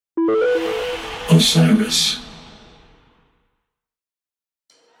Osiris.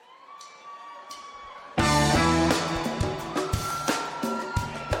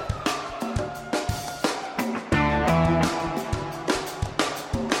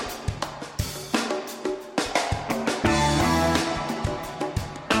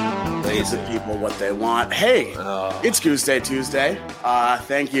 The people what they want. Hey, it's Goose Day Tuesday.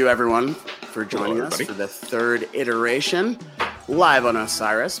 Thank you everyone for joining us for the third iteration live on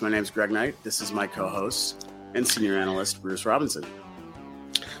Osiris. My name is Greg Knight. This is my co-host and senior analyst Bruce Robinson.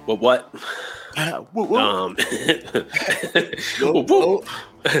 What?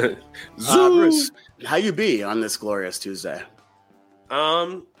 Bruce, how you be on this glorious Tuesday?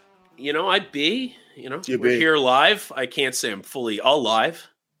 We're here live. I can't say I'm fully alive.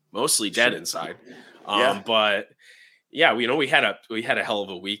 Mostly dead inside. But yeah, we had a hell of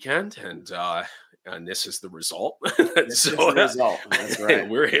a weekend, and this is the result. This is the result. That's right.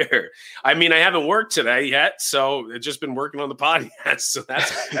 We're here. I mean, I haven't worked today yet, so I've just been working on the podcast. So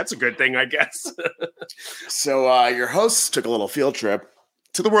that's a good thing, I guess. So your hosts took a little field trip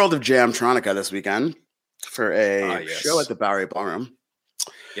to the world of Jamtronica this weekend for a show at the Bowery Ballroom.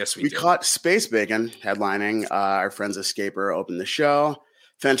 Yes, we did. Caught Space Bacon headlining. Our friends Escaper opened the show.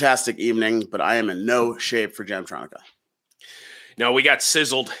 Fantastic evening, but I am in no shape for Jamtronica. No, we got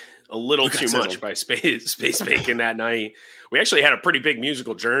sizzled a little too much by Space Bacon that night. We actually had a pretty big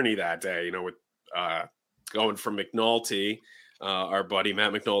musical journey that day, with going from McNulty, our buddy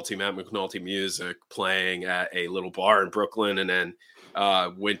Matt McNulty Music, playing at a little bar in Brooklyn, and then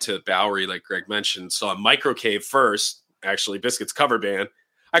went to Bowery, like Greg mentioned, saw Microcave first, actually, Biscuits cover band.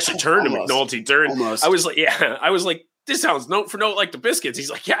 I actually turned to McNulty during. I was like, this sounds note for note like the Biscuits. He's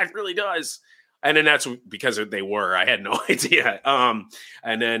like, yeah, it really does. And then that's because they were. I had no idea.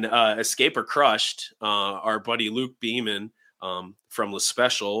 And then Escaper Crushed, our buddy Luke Beeman from La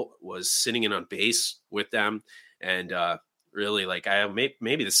Special was sitting in on bass with them. And really,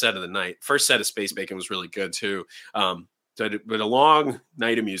 maybe the set of the night. First set of Space Bacon was really good, too. But a long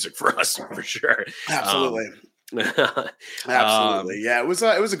night of music for us, for sure. Absolutely. Absolutely. Yeah, it was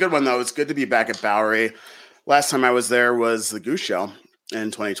a good one, though. It was good to be back at Bowery. Last time I was there was the Goose Show in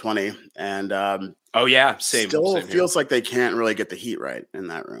 2020, and same. Still feels like they can't really get the heat right in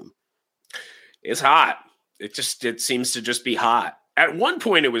that room. It's hot. It seems to just be hot. At one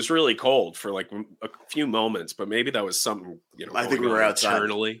point, it was really cold for like a few moments, but maybe that was something. I think we were outside.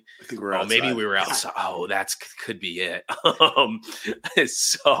 Internally. I think we were outside. Maybe we were outside. Oh, could be it.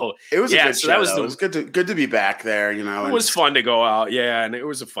 So it was a good show. It was good to be back there. It was fun to go out. Yeah, and it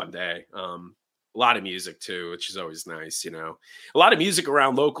was a fun day. A lot of music too, which is always nice, A lot of music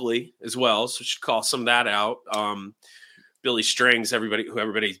around locally as well, so we should call some of that out. Billy Strings, who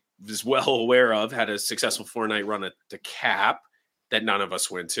everybody is well aware of, had a successful 4-night run at the Cap that none of us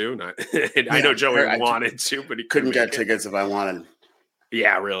went to. I know Joey wanted to, but he couldn't get tickets if I wanted.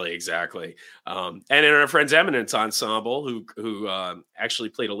 Yeah, really, exactly. And then our friends Eminence Ensemble, who actually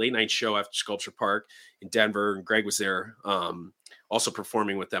played a late night show after Sculpture Park in Denver, and Greg was there, also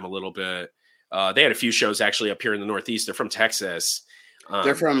performing with them a little bit. They had a few shows actually up here in the Northeast. They're from Texas.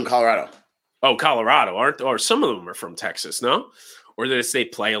 They're from Colorado. Oh, Colorado, or some of them are from Texas, no? Or they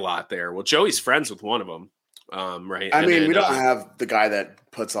play a lot there. Well, Joey's friends with one of them, right? We don't have the guy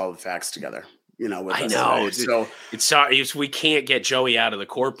that puts all the facts together, with I us know. today. So we can't get Joey out of the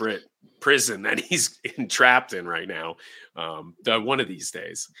corporate prison that he's trapped in right now. One of these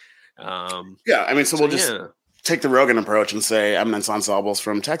days. We'll just take the Rogan approach and say Eminence Ensembles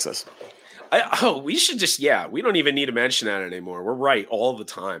from Texas. We should just, we don't even need to mention that anymore. We're right all the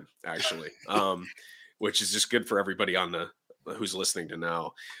time, actually, which is just good for everybody who's listening to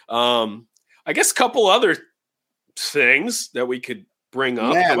know. I guess a couple other things that we could bring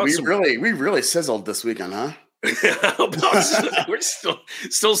up. Man, we really sizzled this weekend, huh? We're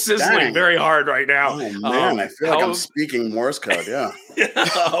still sizzling very hard right now. Oh man, I feel like I'm speaking Morse code. Yeah.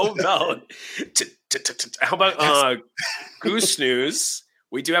 Oh no. How about Goose News?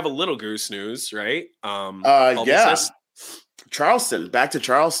 We do have a little Goose News, right? Charleston. Back to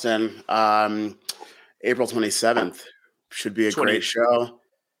Charleston. April 27th. Should be a great show.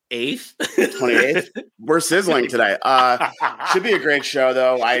 28th. We're sizzling today. Should be a great show,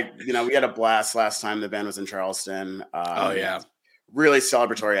 though. We had a blast last time the band was in Charleston. Really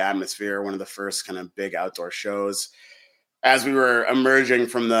celebratory atmosphere. One of the first kind of big outdoor shows as we were emerging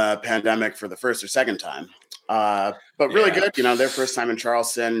from the pandemic for the first or second time. But really good, their first time in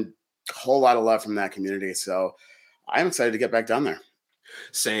Charleston, a whole lot of love from that community. So I'm excited to get back down there.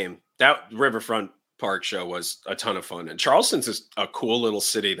 Same. That Riverfront Park show was a ton of fun. And Charleston's is a cool little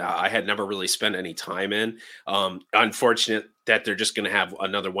city that I had never really spent any time in. Unfortunate that they're just going to have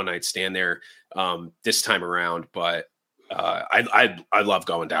another one night stand there this time around. But I love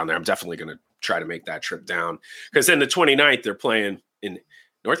going down there. I'm definitely going to try to make that trip down, because then the 29th they're playing in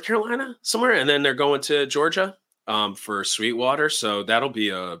North Carolina somewhere, and then they're going to Georgia for Sweetwater. So that'll be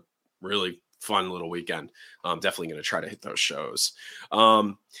a really fun little weekend. I'm definitely going to try to hit those shows.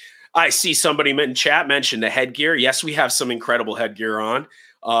 I see somebody in chat mentioned the headgear. Yes, we have some incredible headgear on.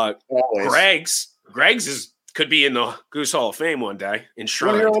 Greg's could be in the Goose Hall of Fame one day. Want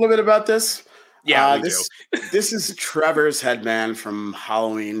to hear a little bit about this? Yeah, this is Trevor's headband from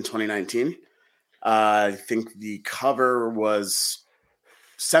Halloween 2019. I think the cover was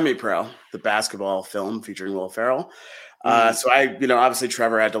Semi-Pro, the basketball film featuring Will Ferrell. So obviously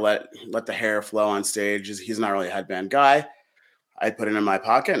Trevor had to let the hair flow on stage. He's not really a headband guy. I put it in my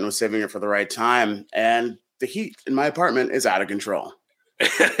pocket and was saving it for the right time. And the heat in my apartment is out of control.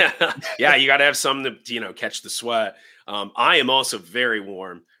 Yeah, you got to have something to, catch the sweat. I am also very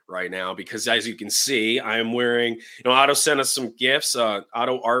warm right now because, as you can see, I am wearing, Otto sent us some gifts.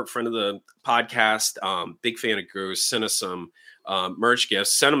 Otto Art, friend of the podcast, big fan of Goose, sent us some merch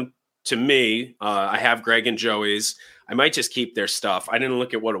gifts. Sent them to me. I have Greg and Joey's. I might just keep their stuff. I didn't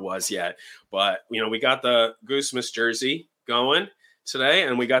look at what it was yet, but we got the Goosemas jersey going today,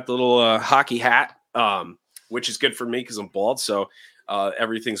 and we got the little hockey hat, which is good for me because I'm bald. So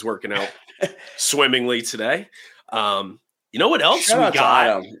everything's working out swimmingly today. You know what else Shout we got?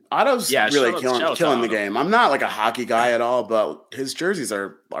 Otto. Otto's really killing the game. I'm not like a hockey guy at all, but his jerseys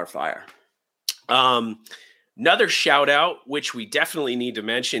are fire. Another shout out, which we definitely need to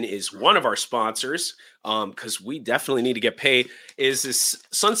mention, is one of our sponsors, because we definitely need to get paid, is this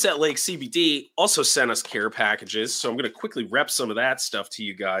Sunset Lake CBD also sent us care packages. So I'm going to quickly rep some of that stuff to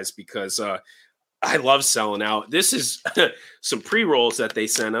you guys because I love selling out. This is some pre-rolls that they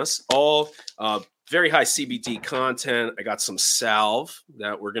sent us, all very high CBD content. I got some salve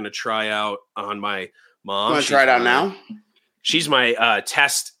that we're going to try out on my mom. You want to try it out now? She's my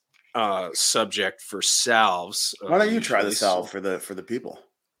test subject for salves. Why don't you try the salve for the people?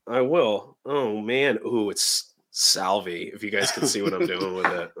 I will. Oh man. Ooh, it's salvy. If you guys can see what I'm doing with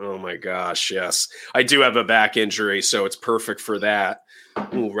it. Oh my gosh. Yes. I do have a back injury, so it's perfect for that.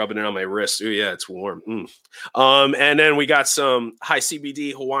 Ooh, rubbing it on my wrist. Ooh, yeah, it's warm. And then we got some high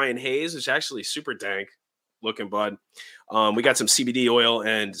CBD Hawaiian Haze, which is actually super dank looking, bud. We got some CBD oil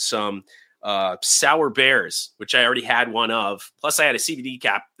and some Sour Bears, which I already had one of. Plus, I had a CBD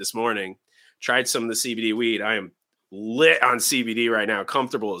cap this morning. Tried some of the CBD weed. I am lit on CBD right now,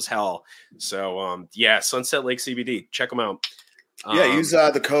 comfortable as hell. So, Sunset Lake CBD. Check them out. Use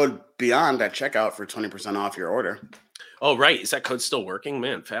the code BEYOND at checkout for 20% off your order. Oh, right. Is that code still working?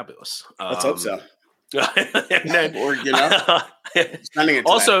 Man, fabulous. Let's hope so. And then, or, sending it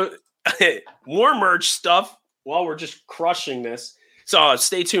also, more merch stuff while we're just crushing this. So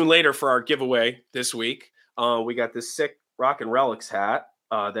stay tuned later for our giveaway this week. We got this sick Rock and Relics hat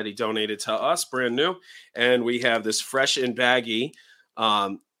that he donated to us, brand new. And we have this fresh and baggy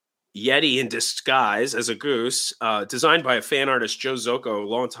Yeti in disguise as a goose, designed by a fan artist, Joe Zocco, a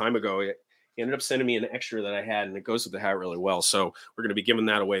long time ago. He ended up sending me an extra that I had, and it goes with the hat really well. So we're going to be giving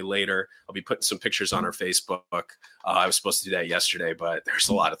that away later. I'll be putting some pictures on our Facebook. I was supposed to do that yesterday, but there's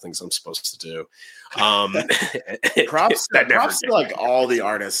a lot of things I'm supposed to do. Props to like all the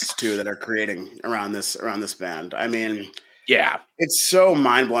artists too that are creating around this band. I mean, yeah, it's so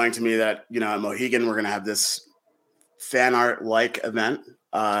mind blowing to me that at Mohegan we're going to have this fan art like event.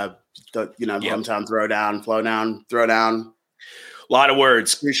 Hometown Throwdown, Flowdown, Throwdown. A lot of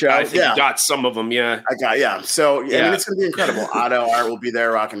words. I think you got some of them, yeah. I got, So, I mean, it's going to be incredible. Otto Art will be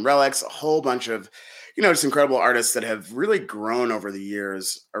there, Rock and Relics, a whole bunch of, just incredible artists that have really grown over the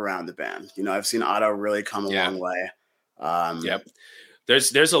years around the band. I've seen Otto really come a long way. Yep.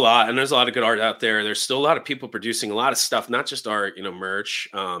 There's a lot, and there's a lot of good art out there. There's still a lot of people producing a lot of stuff, not just art, merch.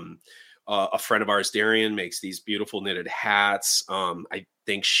 A friend of ours, Darian, makes these beautiful knitted hats. I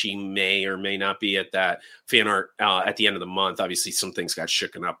think she may or may not be at that fan art at the end of the month. Obviously, some things got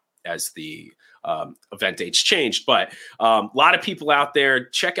shooken up as the event dates changed, but a lot of people out there.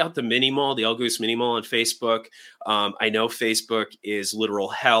 Check out the Mini Mall, the El Goose Mini Mall on Facebook. I know Facebook is literal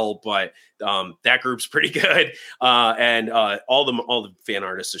hell, but that group's pretty good. And all the fan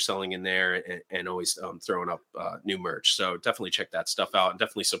artists are selling in there and always throwing up new merch. So definitely check that stuff out and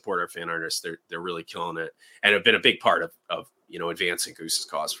definitely support our fan artists. They're really killing it and have been a big part of advancing Goose's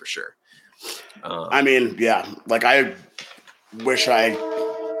cause for sure. I mean, yeah, like I wish I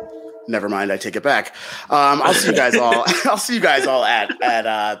Never mind, I take it back. I'll see you guys all. I'll see you guys all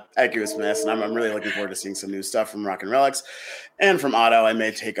at Goose Miss, and I'm really looking forward to seeing some new stuff from Rock and Relics, and from Otto. I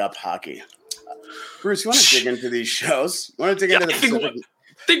may take up hockey. Bruce, you want to dig into these shows? You want to dig into the Pacific?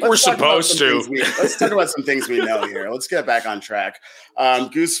 I think we're supposed to. Let's talk about some things we know here. Let's get back on track.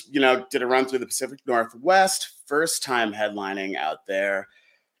 Goose, did a run through the Pacific Northwest, first time headlining out there.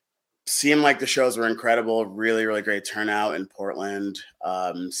 Seemed like the shows were incredible. Really, really great turnout in Portland,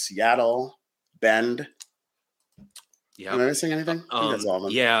 Seattle, Bend. Yeah. Am I missing anything? I think that's all of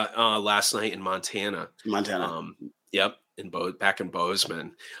them. Yeah, last night in Montana. Yep, back in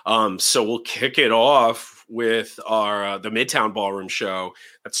Bozeman. So we'll kick it off with our the Midtown Ballroom show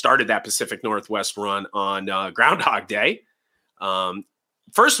that started that Pacific Northwest run on Groundhog Day.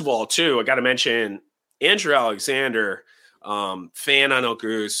 First of all, too, I got to mention Andrew Alexander, fan on El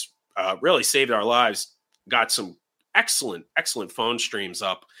Goose. Really saved our lives. Got some excellent phone streams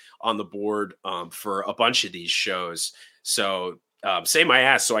up on the board for a bunch of these shows. So save my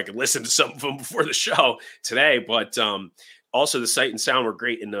ass so I could listen to some of them before the show today. But also the sight and sound were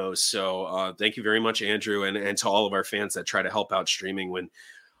great in those. So thank you very much, Andrew, and to all of our fans that try to help out streaming when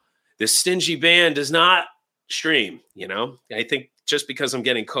this stingy band does not stream. I think just because I'm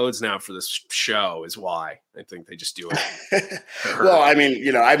getting codes now for this show is why. I think they just do it. Well, I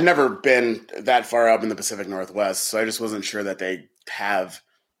mean, I've never been that far up in the Pacific Northwest, so I just wasn't sure that they have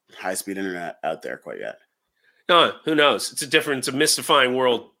high-speed internet out there quite yet. No, who knows? It's a mystifying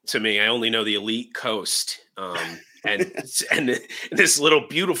world to me. I only know the elite coast and this little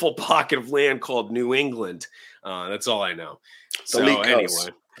beautiful pocket of land called New England. That's all I know. So anyway.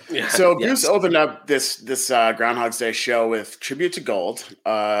 Yeah, so Goose opened up this Groundhog's Day show with Tribute to Gold.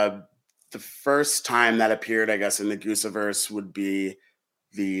 The first time that appeared, I guess, in the Gooseverse would be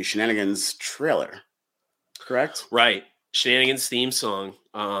the Shenanigans trailer, correct? Right. Shenanigans theme song,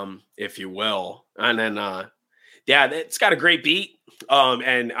 if you will. And then, it's got a great beat.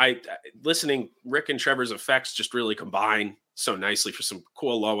 And listening, Rick and Trevor's effects just really combine so nicely for some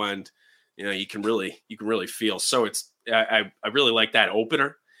cool low end. You can really feel. So I really like that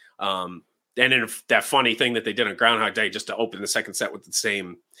opener. And then that funny thing that they did on Groundhog Day, just to open the second set with the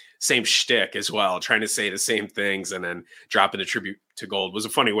same shtick as well, trying to say the same things and then dropping a Tribute to Gold was a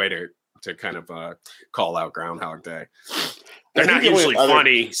funny way to kind of call out Groundhog Day. They're not usually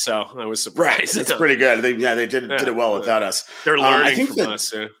funny, so I was surprised. Right, it's pretty good. They did it well without us. They're learning from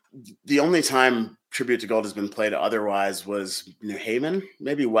us. Yeah. The only time Tribute to Gold has been played otherwise was New Haven,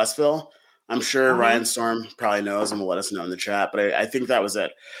 maybe Westville. I'm sure Ryan Storm probably knows and will let us know in the chat, but I think that was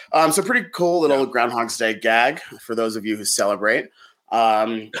it. So pretty cool little Groundhog's Day gag for those of you who celebrate.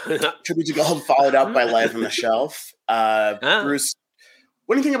 Tribute to Gold followed up by Life on the Shelf. Bruce,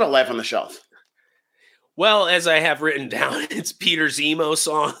 what do you think about Life on the Shelf? Well, as I have written down, it's Peter's emo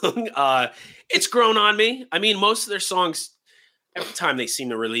song. It's grown on me. I mean, most of their songs, every time they seem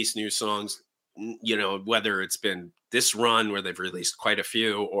to release new songs, whether it's been this run where they've released quite a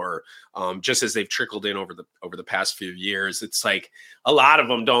few or just as they've trickled in over the past few years, it's like a lot of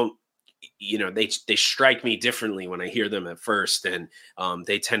them don't, they strike me differently when I hear them at first, and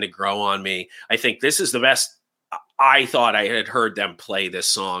they tend to grow on me. I think this is the best. I thought I had heard them play this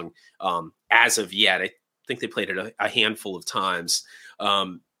song as of yet. I think they played it a handful of times.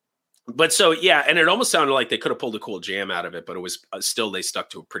 But so, yeah, and it almost sounded like they could have pulled a cool jam out of it, but it was still, they stuck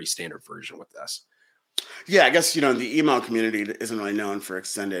to a pretty standard version with this. Yeah, I guess, the emo community isn't really known for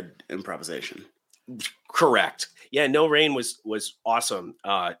extended improvisation. Correct. Yeah, No Rain was awesome.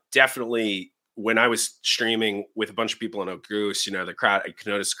 Definitely when I was streaming with a bunch of people on a Goose, the crowd, I could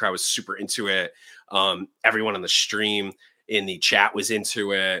notice the crowd was super into it. Everyone on the stream in the chat was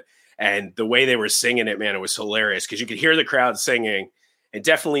into it. And the way they were singing it, man, it was hilarious because you could hear the crowd singing, and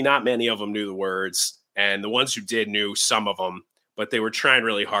definitely not many of them knew the words. And the ones who did knew some of them, but they were trying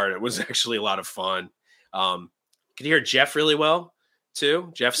really hard. It was actually a lot of fun. Could hear Jeff really well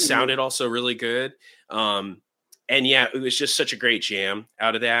too. Jeff sounded also really good. And yeah, it was just such a great jam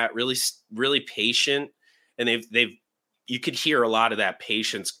out of that. Really, really patient. And you could hear a lot of that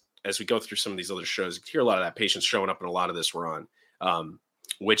patience as we go through some of these other shows. You could hear a lot of that patience showing up in a lot of this run,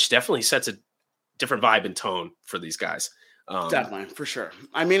 which definitely sets a different vibe and tone for these guys. Definitely, for sure.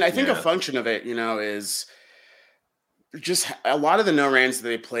 I mean, I think a function of it, is just a lot of the No Rains that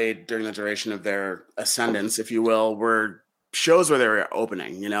they played during the duration of their ascendance, if you will, were shows where they were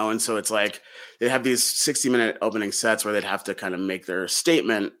opening, and so it's like they have these 60-minute opening sets where they'd have to kind of make their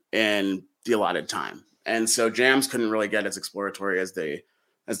statement in the allotted time. And so jams couldn't really get as exploratory as they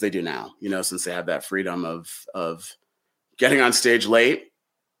do now, since they have that freedom of getting on stage late,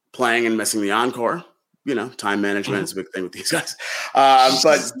 playing and missing the encore, time management is a big thing with these guys.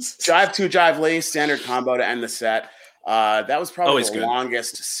 But Jive 2, Jive Lee, standard combo to end the set. That was probably the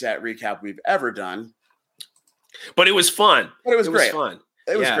longest set recap we've ever done. But it was fun. But it was great. Fun.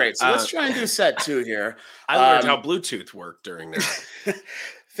 It was great. So let's try and do set 2 here. I learned how Bluetooth worked during that.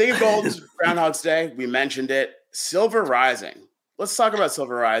 Thing of Gold's Groundhog's Day. We mentioned it. Silver Rising. Let's talk about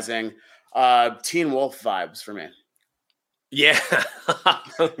Silver Rising. Teen Wolf vibes for me. Yeah,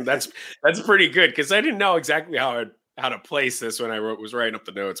 that's pretty good because I didn't know exactly how to place this when I was writing up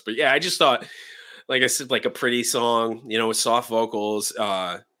the notes. But yeah, I just thought, like I said, like a pretty song, with soft vocals.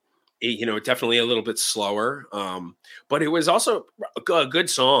 Definitely a little bit slower, but it was also a good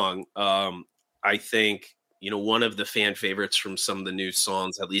song. I think one of the fan favorites from some of the new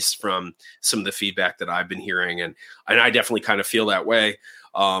songs, at least from some of the feedback that I've been hearing, and I definitely kind of feel that way.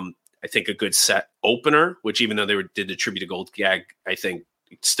 I think a good set opener, which even though they did the tribute to Gold Gag, I think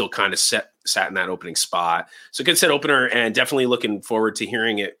still kind of sat in that opening spot. So good set opener, and definitely looking forward to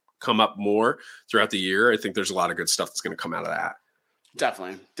hearing it come up more throughout the year. I think there's a lot of good stuff that's going to come out of that.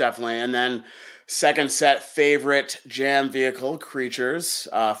 Definitely. And then second set, favorite jam vehicle, Creatures,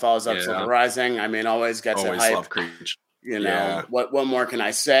 follows up Silver Rising. I mean, always gets it hype. Love Creatures. What more can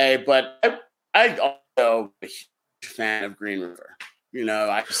I say? But I also a huge fan of Green River.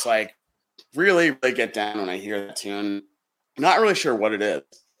 I just really, really get down when I hear that tune. Not really sure what it is.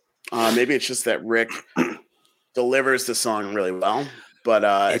 Maybe it's just that Rick delivers the song really well, but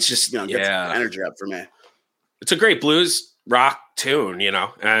it's just gets the energy up for me. It's a great blues rock tune,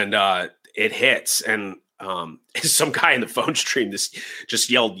 and it hits. And some guy in the phone stream just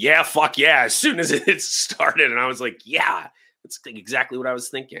yelled, "Yeah, fuck yeah!" as soon as it started, and I was like, "Yeah, it's exactly what I was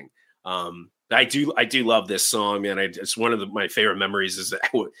thinking." I do love this song, man. It's one of my favorite memories is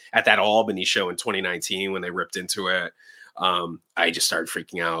at that Albany show in 2019 when they ripped into it. I just started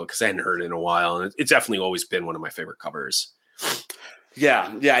freaking out because I hadn't heard it in a while, and it's definitely always been one of my favorite covers.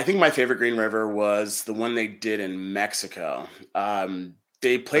 Yeah. I think my favorite Green River was the one they did in Mexico.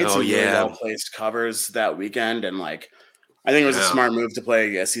 They played some really well-placed covers that weekend, and I think it was a smart move to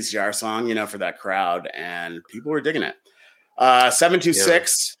play a CCR song, for that crowd, and people were digging it.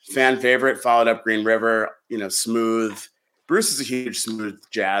 726, fan favorite, followed up Green River, smooth. Bruce is a huge smooth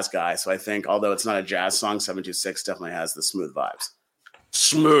jazz guy, so I think although it's not a jazz song, 726 definitely has the smooth vibes.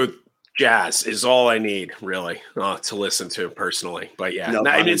 Smooth jazz is all I need, really, to listen to personally. But yeah,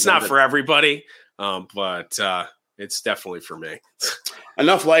 it's not for everybody, but it's definitely for me.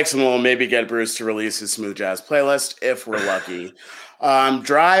 Enough likes, and we'll maybe get Bruce to release his smooth jazz playlist if we're lucky.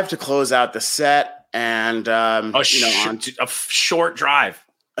 Drive to close out the set. And a short drive,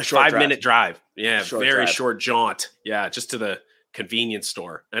 a 5-minute drive. Yeah, short jaunt. Yeah, just to the convenience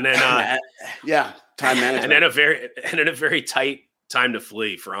store, and then time management, and then a very tight time to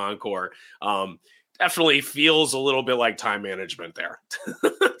flee for encore. Definitely feels a little bit like time management there.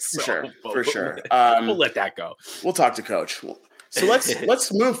 For sure. We'll let that go. We'll talk to Coach. So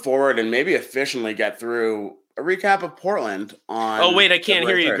let's move forward and maybe efficiently get through a recap of Portland on. Oh wait, I can't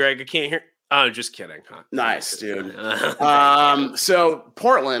hear you, Greg. I can't hear. Oh, just kidding. Huh? Nice, dude. So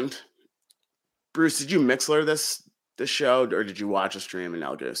Portland, Bruce, did you Mixler this show, or did you watch a stream in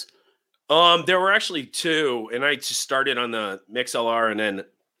El Goose? There were actually two, and I just started on the MixLR and then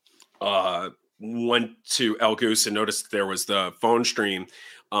went to El Goose and noticed there was the phone stream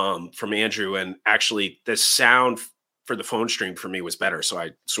from Andrew, and actually the sound for the phone stream for me was better, so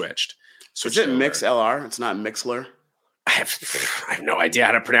I switched. Is it MixLR? It's not Mixler? I have no idea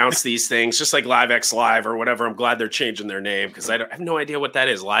how to pronounce these things, just like LiveX Live or whatever. I'm glad they're changing their name because I have no idea what that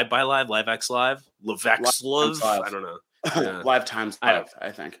is. Live by Live, LiveX Live, LiveX Live. I don't know. Yeah. Live times live,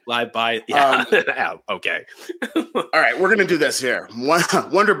 I think. Live by, yeah. Okay. All right, we're going to do this here.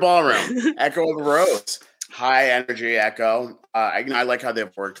 Wonder Ballroom, Echo of a Rose. High energy Echo. I like how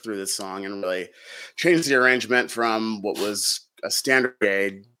they've worked through this song and really changed the arrangement from what was a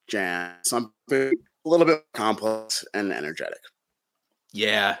standard jam, something a little bit complex and energetic.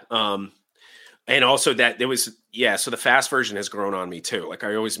 Yeah. And also that there was, so the fast version has grown on me too. Like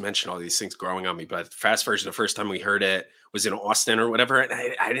I always mention all these things growing on me, but the fast version, the first time we heard it was in Austin or whatever. And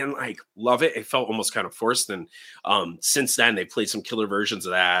I didn't love it. It felt almost kind of forced. And since then they played some killer versions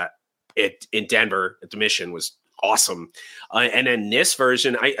of that in Denver at the Mission was awesome. And then this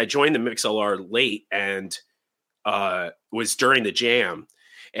version, I joined the MixLR late and was during the jam.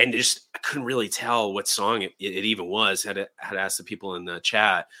 And just I couldn't really tell what song it even was. Had asked the people in the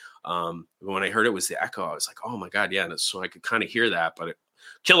chat. When I heard it was the Echo, I was like, "Oh my god, yeah!" And so I could kind of hear that. But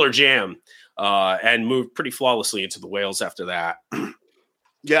killer jam, and moved pretty flawlessly into the Whales after that.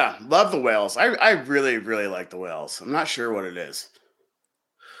 Yeah, love the Whales. I really, really like the Whales. I'm not sure what it is.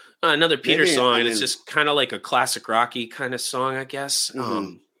 Another Peter song, and it's just kind of like a classic Rocky kind of song, I guess.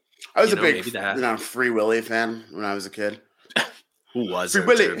 Mm-hmm. I was a big Free Willy fan when I was a kid. Who was Free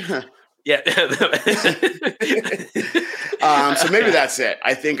Willy? Yeah. So maybe that's it.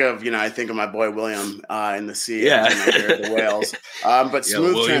 I think of my boy William in the sea. Yeah. And I hear the whales. But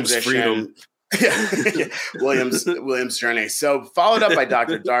smooth William's transition. William's journey. So followed up by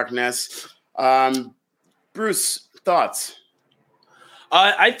Dr. Darkness. Bruce, thoughts?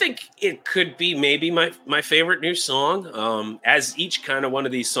 I think it could be maybe my favorite new song. As each kind of one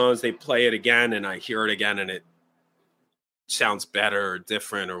of these songs, they play it again, and I hear it again, and it sounds better or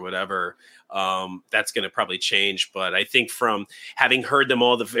different or whatever. That's going to probably change. But I think from having heard them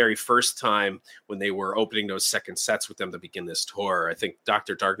all the very first time when they were opening those second sets with them to begin this tour, I think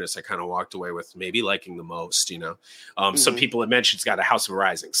Dr. Darkness I kind of walked away with maybe liking the most. Some people have mentioned it's got a House of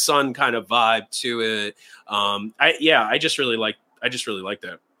Rising Sun kind of vibe to it. I just really liked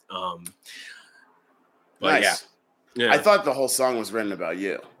that. Nice. Yeah. I thought the whole song was written about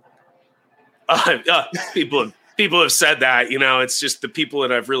you. People have said that, it's just the people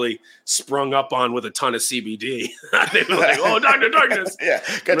that I've really sprung up on with a ton of CBD. They're like, "Oh, Dr. Darkness." Yeah.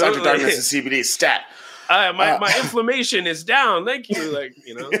 Got Dr. Darkness and CBD stat. My inflammation is down. Thank you.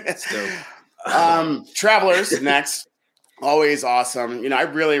 So, Travelers next. Always awesome. I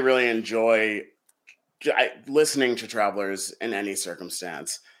really, really enjoy listening to Travelers in any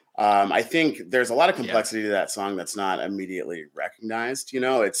circumstance. I think there's a lot of complexity to that song that's not immediately recognized.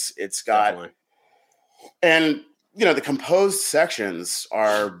 It's got, definitely. And the composed sections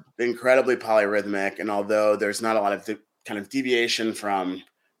are incredibly polyrhythmic. And although there's not a lot of kind of deviation from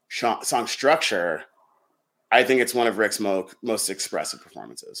song structure, I think it's one of Rick's most expressive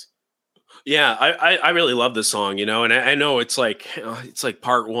performances. Yeah, I really love this song, and I know it's like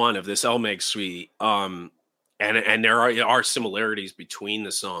part one of this El-Meg suite, and there are similarities between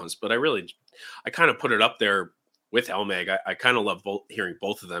the songs, but I kind of put it up there with El-Meg. I kind of love hearing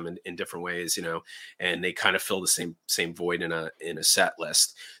both of them in different ways, and they kind of fill the same void in a set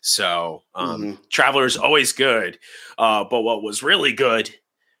list. So Traveler's always good, but what was really good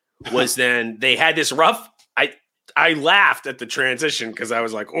was then they had this rough. I laughed at the transition because I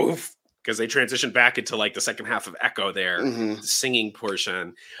was like, oof. Because they transitioned back into like the second half of Echo there, the singing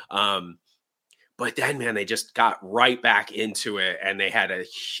portion. But then, man, they just got right back into it, and they had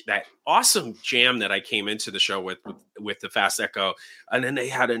that awesome jam that I came into the show with the Fast Echo, and then they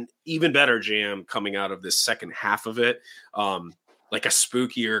had an even better jam coming out of this second half of it, like a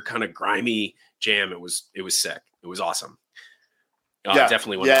spookier kind of grimy jam. It was sick. It was awesome.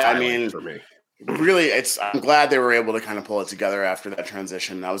 Definitely one of the highlights for me. Really, I'm glad they were able to kind of pull it together after that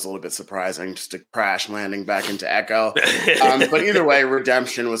transition. That was a little bit surprising, just a crash landing back into Echo. But either way,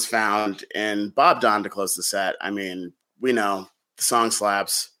 redemption was found in Bob Don to close the set. I mean, we know the song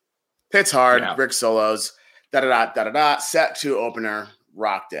slaps, hits hard, Rick solos, da-da-da, set 2 opener,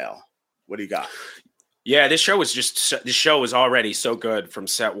 Rockdale. What do you got? Yeah, this show was already so good from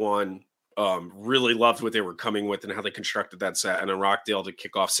set 1. Really loved what they were coming with and how they constructed that set, and then Rockdale to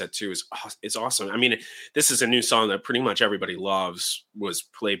kick off set 2 is awesome. I mean, this is a new song that pretty much everybody loves. Was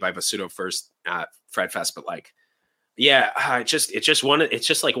played by Basuto first at Fred Fest, but it's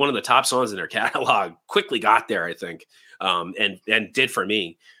just like one of the top songs in their catalog. Quickly got there, I think, and did for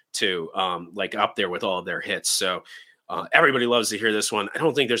me too. Like up there with all of their hits. So everybody loves to hear this one. I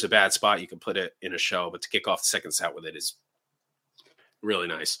don't think there's a bad spot you can put it in a show, but to kick off the second set with it is really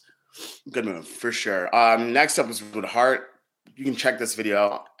nice. Good move, for sure. Next up is Rosewood Heart. You can check this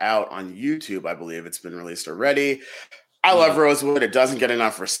video out on YouTube. I believe it's been released already. I love Rosewood. It doesn't get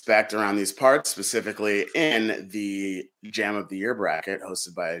enough respect around these parts, specifically in the Jam of the Year bracket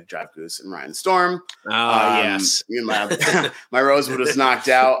hosted by Jive Goose and Ryan Storm. Yes. My Rosewood was knocked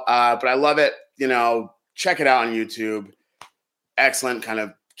out, but I love it. Check it out on YouTube. Excellent kind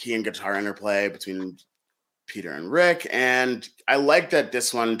of key and guitar interplay between Peter and Rick, and I like that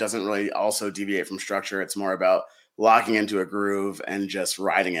this one doesn't really also deviate from structure. It's more about locking into a groove and just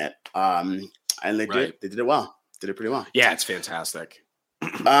riding it. And they did it well. Did it pretty well. Yeah, it's fantastic.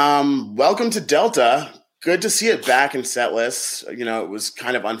 Welcome to Delta. Good to see it back in set lists. It was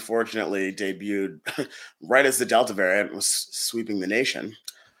kind of unfortunately debuted right as the Delta variant was sweeping the nation.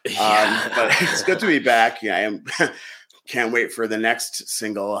 But it's good to be back. Can't wait for the next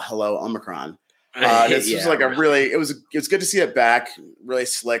single, Hello Omicron. This was like it was good to see it back. Really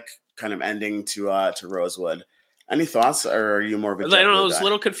slick kind of ending to Rosewood. Any thoughts, or are you more of a? I don't know. I was a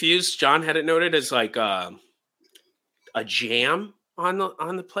little confused. John had it noted as like a jam on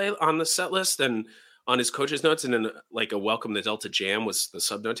the set list and on his coach's notes, and then like a Welcome to Delta jam was the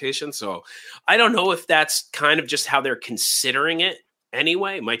subnotation. So I don't know if that's kind of just how they're considering it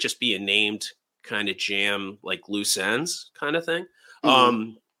anyway. It might just be a named kind of jam, like loose ends kind of thing.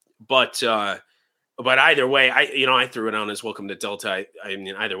 Mhm. But either way, I threw it on as Welcome to Delta. I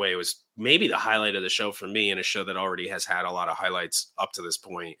mean, either way, it was maybe the highlight of the show for me, and a show that already has had a lot of highlights up to this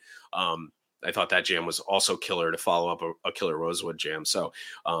point. I thought that jam was also killer to follow up a killer Rosewood jam. So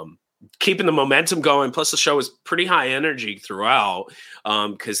keeping the momentum going. Plus, the show was pretty high energy throughout.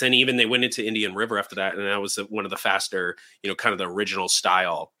 Because then even they went into Indian River after that, and that was one of the faster, kind of the original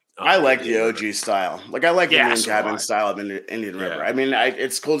style. I like the OG style. Like I like the Moon Cabin so style of Indian River. I mean,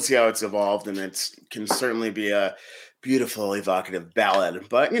 it's cool to see how it's evolved, and it can certainly be a beautiful, evocative ballad.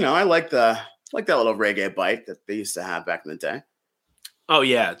 But I like that little reggae bite that they used to have back in the day. Oh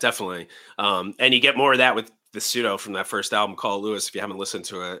yeah, definitely. And you get more of that with Vissuto from that first album called Lewis. If you haven't listened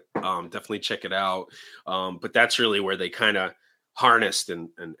to it, definitely check it out. But that's really where they kind of harnessed and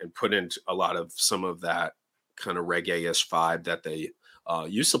put in a lot of some of that kind of reggae-ish vibe that they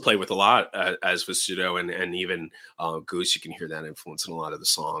used to play with a lot as Vissuto and even Goose. You can hear that influence in a lot of the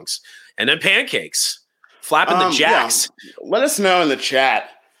songs. And then Pancakes, flapping the jacks. Yeah. Let us know in the chat,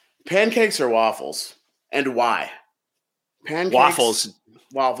 pancakes or waffles, and why? Pancakes,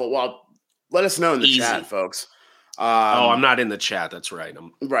 waffle. Well, let us know in the chat, folks. I'm not in the chat. That's right.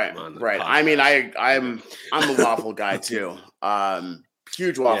 Right. I mean, I'm a waffle guy too.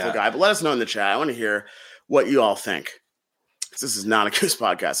 Huge waffle guy. But let us know in the chat. I want to hear what you all think. This is not a Goose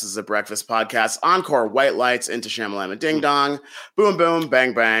podcast. This is a breakfast podcast. Encore, White Lights, Into Shamalama Ding Dong, Boom Boom,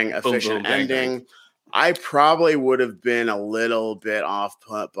 Bang Bang, Efficient Ending. Bang. I probably would have been a little bit off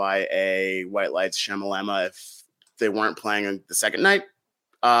put by a White Lights Shamalama if they weren't playing the second night.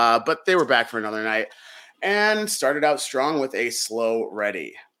 But they were back for another night and started out strong with a Slow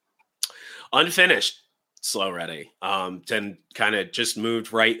Ready. Unfinished. Slow Ready. Then kind of just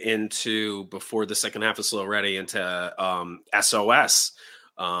moved right into, before the second half of Slow Ready, into SOS.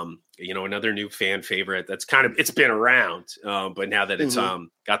 Another new fan favorite that's it's been around, but now that it's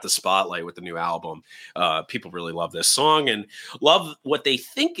got the spotlight with the new album, people really love this song and love what they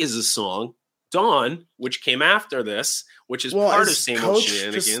think is a song, Dawn, which came after this, which is part of Same Old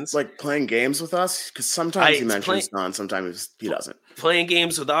Shenanigans. Just, like playing games with us? Because sometimes he mentions Dawn, sometimes he doesn't. Playing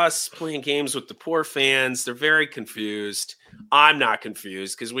games with us, playing games with the poor fans. They're very confused. I'm not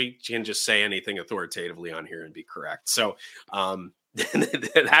confused because we can just say anything authoritatively on here and be correct. So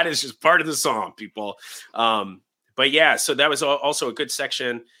that is just part of the song, people. But yeah, so that was also a good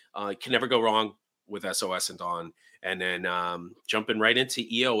section. Can never go wrong with SOS and Dawn. And then jumping right into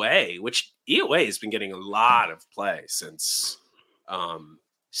EOA, which EOA has been getting a lot of play since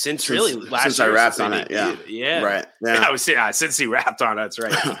really last since year. I rapped on it. Yeah. Right. Yeah. I was since he rapped on it. That's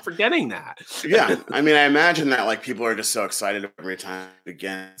right. I'm forgetting that. Yeah. I mean, I imagine that like people are just so excited every time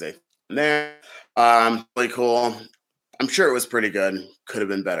again they there. Really cool. I'm sure it was pretty good. Could have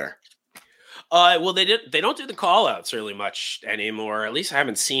been better. Well, they don't do the call outs really much anymore. At least I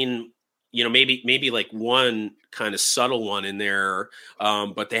haven't seen, maybe like one kind of subtle one in there.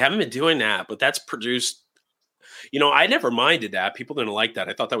 But they haven't been doing that. But that's produced. I never minded that. People didn't like that.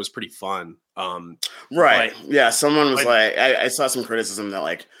 I thought that was pretty fun. Right. Yeah. Someone was like, I saw some criticism that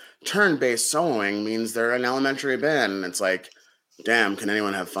like turn-based soloing means they're an elementary band. And it's like, damn, can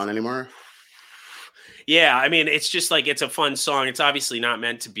anyone have fun anymore? Yeah. I mean, it's just like, it's a fun song. It's obviously not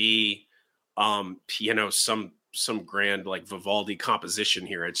meant to be, some grand like Vivaldi composition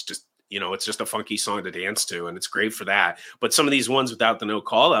here. It's just, it's just a funky song to dance to, and it's great for that. But some of these ones without the no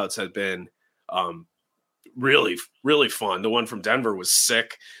call outs have been, really, really fun. The one from Denver was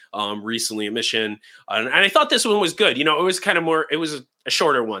sick recently at Mission. And I thought this one was good. It was kind of more, it was a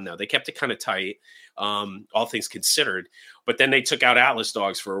shorter one though. They kept it kind of tight, all things considered. But then they took out Atlas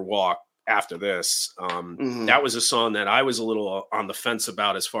Dogs for a walk after this. That was a song that I was a little on the fence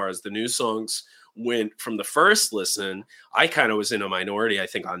about as far as the new songs went from the first listen. I kind of was in a minority, I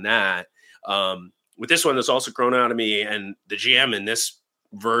think, on that. With this one, that's also grown out of me, and the jam in this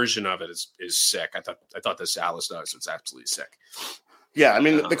version of it is sick. I thought this Atlas Dogs was absolutely sick. Yeah, I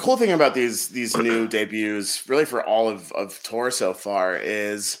mean, the cool thing about these new debuts, really for all of tour so far,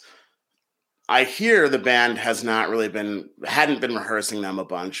 is I hear the band hadn't been rehearsing them a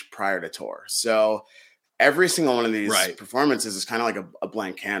bunch prior to tour. So every single one of these performances is kind of like a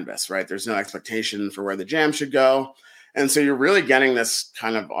blank canvas, right? There's no expectation for where the jam should go. And so you're really getting this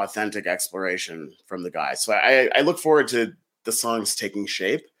kind of authentic exploration from the guys. So I look forward to the songs taking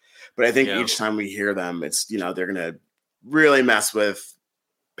shape, but I think each time we hear them, it's, they're going to really mess with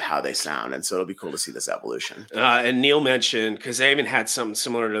how they sound. And so it'll be cool to see this evolution. And Neil mentioned, because I even had something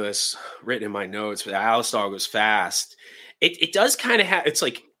similar to this written in my notes, but Atlas Dog was fast. It does kind of have, it's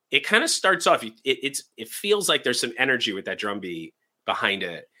like, it kind of starts off, it feels like there's some energy with that drum beat behind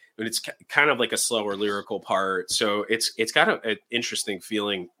it. But it's kind of like a slower lyrical part. So it's got an interesting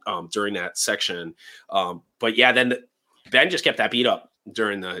feeling during that section. But yeah, then Ben just kept that beat up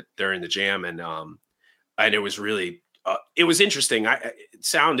during the jam. And it was really, it was interesting. It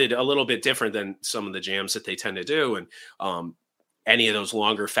sounded a little bit different than some of the jams that they tend to do. And any of those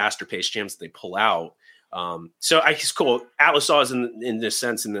longer, faster paced jams that they pull out. So it's cool. Atlas Dogs in this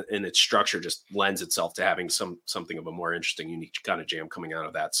sense, in its structure, just lends itself to having something of a more interesting, unique kind of jam coming out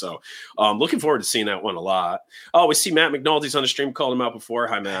of that. So looking forward to seeing that one a lot. Oh, we see Matt McNulty's on the stream. Called him out before.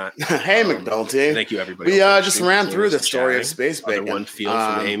 Hi, Matt. Hey, McNulty. Thank you, everybody. We just ran through the story of Space Bacon. One feel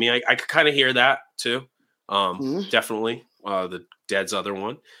from Amy. I could kind of hear that too. Definitely the Dead's other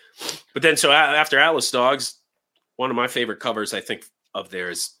one. But then so after Atlas Dogs, one of my favorite covers I think of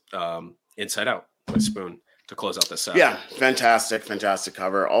theirs, Inside Out. Spoon to close out the set. Yeah, fantastic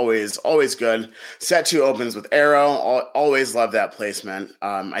cover. Always good. Set 2 opens with Arrow. Always love that placement.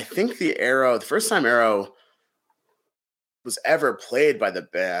 I think the first time Arrow was ever played by the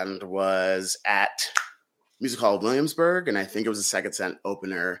band was at Music Hall of Williamsburg, and I think it was a second set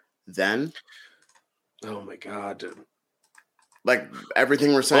opener then. Oh my God, dude. Like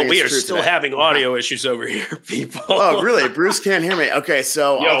everything we're saying. Well, we are still having audio issues over here, people. Oh, really? Bruce can't hear me. Okay,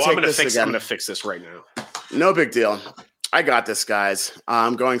 so I'm gonna fix this right now. No big deal. I got this, guys.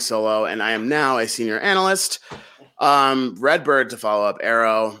 I'm going solo, and I am now a senior analyst. Redbird to follow up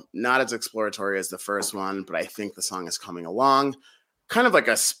Arrow, not as exploratory as the first one, but I think the song is coming along. Kind of like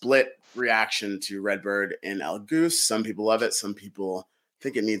a split reaction to Redbird and El Goose. Some people love it. Some people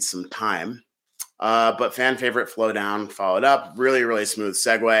think it needs some time. But fan favorite Flow Down followed up. Really, really smooth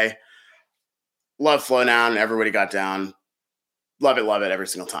segue. Love Flow Down. Everybody got down. Love it every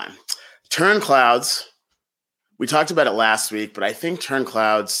single time. Turn Clouds. We talked about it last week, but I think Turn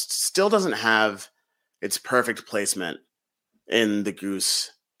Clouds still doesn't have its perfect placement in the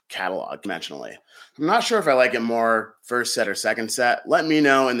Goose catalog dimensionally. I'm not sure if I like it more first set or second set. Let me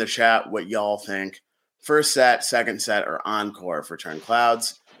know in the chat what y'all think. First set, second set, or encore for Turn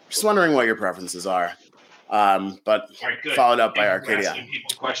Clouds. Just wondering what your preferences are. But right, followed up by Arcadia.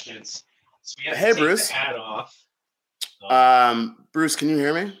 People questions. So hey, Bruce. Hat off. Bruce, can you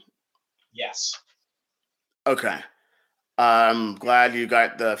hear me? Yes. Okay. I'm glad you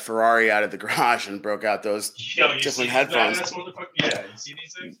got the Ferrari out of the garage and broke out those different headphones. You see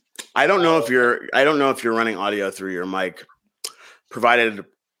these things? I don't know if you're running audio through your mic, provided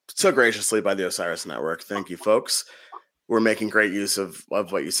so graciously by the Osiris Network. Thank you, folks. We're making great use of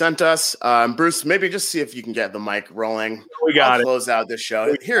what you sent us. Bruce, maybe just see if you can get the mic rolling. We got it. Close out this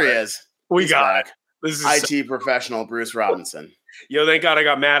show. Here he is. He's got it. This is IT professional Bruce Robinson. Yo, thank God I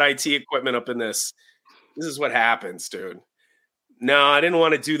got mad IT equipment up in this. This is what happens, dude. No, I didn't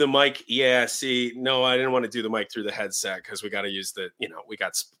want to do the mic. Yeah, see, no, I didn't want to do the mic through the headset because we got to use we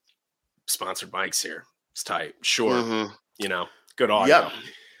got sponsored mics here. It's tight. Sure. Good audio.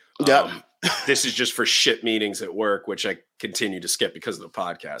 Yep. This is just for shit meetings at work, which I continue to skip because of the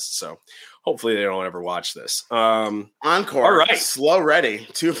podcast. So hopefully they don't ever watch this. Encore. All right. Slow Ready.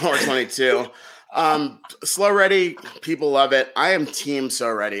 2422. Slow Ready. People love it. I am team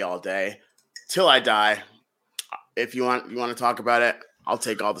So Ready all day till I die. If you want to talk about it, I'll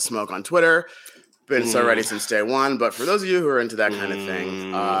take all the smoke on Twitter. Been So Ready since day one. But for those of you who are into that kind of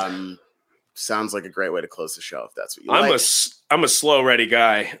thing, sounds like a great way to close the show if that's what you like. I'm a Slow Ready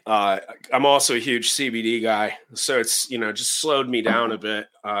guy. I'm also a huge CBD guy, so it's just slowed me down a bit.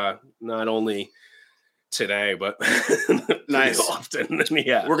 Not only today, but nice often.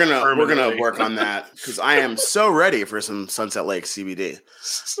 Yeah, we're gonna work on that because I am so ready for some Sunset Lake CBD.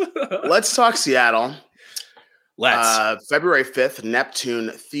 Let's talk Seattle. February 5th,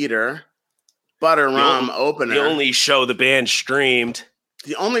 Neptune Theater, Butter Rum opener. The only show the band streamed.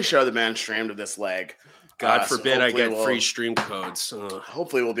 Of this leg. God forbid I get free stream codes.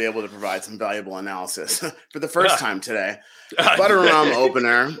 Hopefully we'll be able to provide some valuable analysis for the first time today. Butter Rum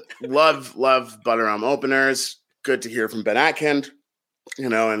opener. Love Butter Rum openers. Good to hear from Ben Atkind,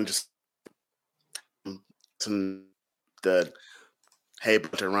 and just the Hey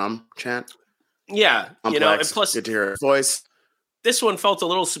Butter Rum chant. Yeah, Complex. And plus good to hear her voice. This one felt a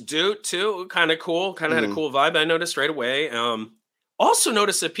little subdued too, kind of cool, had a cool vibe. I noticed right away. Also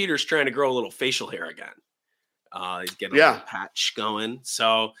noticed that Peter's trying to grow a little facial hair again. He's getting a little patch going.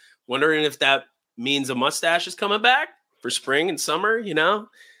 So wondering if that means a mustache is coming back for spring and summer,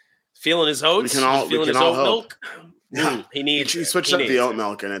 feeling his oats, feeling his oat milk. Yeah. He switched up the oat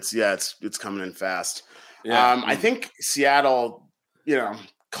milk and it's coming in fast. Yeah. I think Seattle,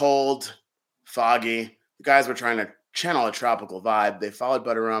 cold, foggy. The guys were trying to channel a tropical vibe. They followed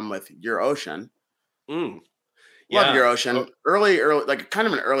Butter Rum with Your Ocean. Love Your Ocean. Early, like kind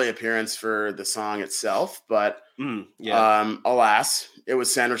of an early appearance for the song itself, but alas, it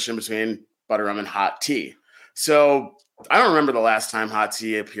was sandwiched in between Butter Rum and Hot Tea. So I don't remember the last time Hot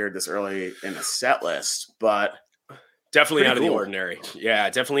Tea appeared this early in a set list, but definitely out of the ordinary. Yeah,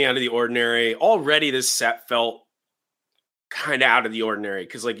 definitely out of the ordinary. Already this set felt kind of out of the ordinary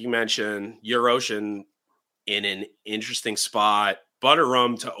because, like you mentioned, Your Ocean in an interesting spot. Butter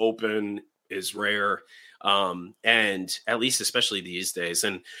Rum to open is rare. And at least especially these days.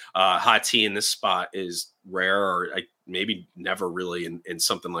 And Hot Tea in this spot is rare, or maybe never really in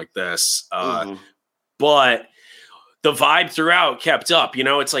something like this. But the vibe throughout kept up. You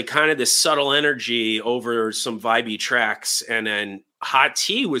know, it's like kind of this subtle energy over some vibey tracks. And then Hot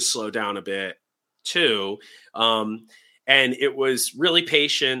Tea was slowed down a bit too. And it was really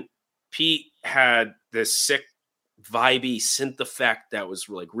patient. Pete had this sick vibey synth effect that was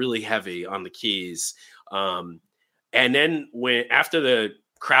like really heavy on the keys. And then after the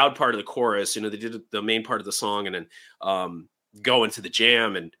crowd part of the chorus, you know, they did the main part of the song and then go into the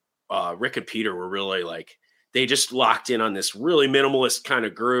jam, and Rick and Peter were really like, they just locked in on this really minimalist kind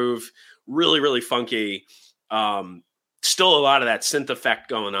of groove, really, really funky. Still a lot of that synth effect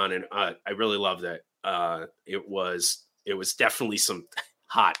going on. And I really loved it. It was definitely some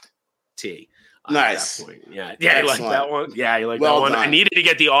Hot Tea. Nice. Yeah. I like that one. Yeah. I like that one. Done. I needed to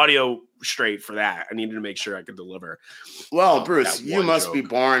get the audio straight for that. I needed to make sure I could deliver. Well, Bruce, you must be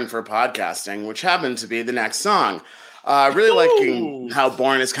born for podcasting, which happened to be the next song. Really liking how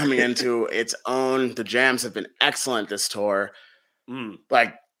Born is coming into its own. The jams have been excellent this tour.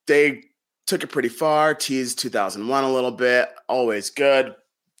 Like, they took it pretty far, teased 2001 a little bit, always good,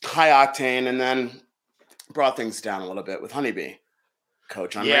 high octane, and then brought things down a little bit with Honeybee,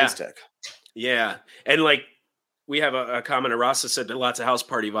 Coach on Rainstick. Yeah. And like, we have a comment. Rasa said that lots of house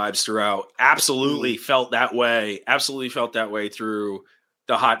party vibes throughout. Absolutely felt that way. Absolutely felt that way through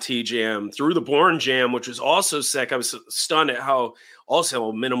the Hot Tea jam, through the Born jam, which was also sick. I was stunned at how also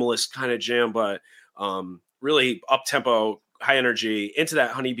a minimalist kind of jam, but really up tempo, high energy into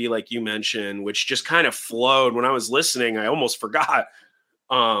that Honeybee, like you mentioned, which just kind of flowed. When I was listening, I almost forgot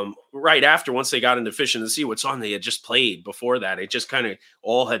right after, once they got into Fish in the Sea, what song they had just played before that. It just kind of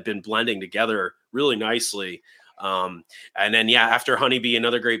all had been blending together really nicely. And then, after Honeybee,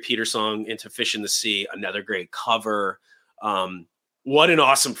 another great Peter song, into Fish in the Sea, another great cover. What an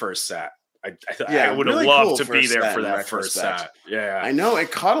awesome first set. I would have loved to be there for that first set. Yeah. I know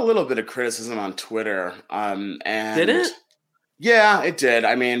it caught a little bit of criticism on Twitter. And did it? Yeah, it did.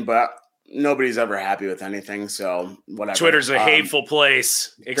 I mean, but nobody's ever happy with anything, so whatever. Twitter's a hateful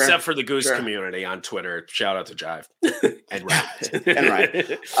place, except for the Goose community on Twitter. Shout out to Jive and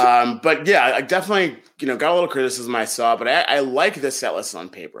Ryan. But yeah, I definitely got a little criticism I saw, but I like this set list on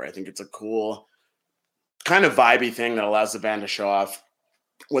paper. I think it's a cool kind of vibey thing that allows the band to show off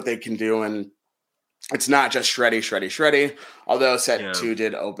what they can do, and it's not just shreddy. Although set 2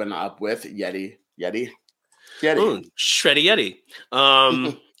 did open up with Yeti. Ooh, Shreddy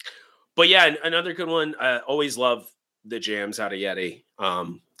Yeti. But yeah, another good one. I always love the jams out of Yeti.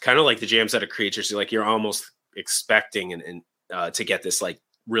 Kind of like the jams out of Creatures. Like, you're almost expecting and to get this like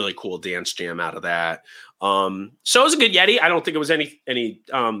really cool dance jam out of that. So it was a good Yeti. I don't think it was any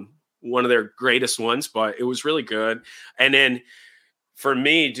one of their greatest ones, but it was really good. And then for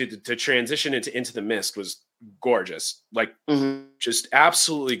me to transition into the Mist was gorgeous. Like, just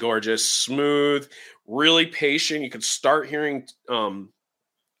absolutely gorgeous, smooth, really patient. You could start hearing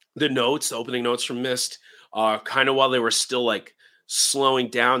the opening notes from Mist, kind of while they were still like slowing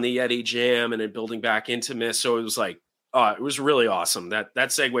down the Yeti jam and then building back into Mist. So it was like, it was really awesome. That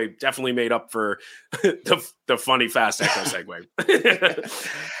segue definitely made up for the funny fast echo segue.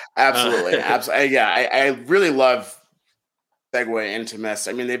 Absolutely. Yeah, I really love segue into Mist.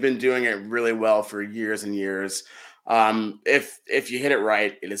 I mean, they've been doing it really well for years and years. If you hit it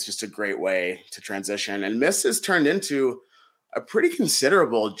right, it is just a great way to transition. And Mist has turned into a pretty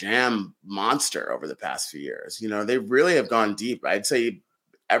considerable jam monster over the past few years. They really have gone deep. I'd say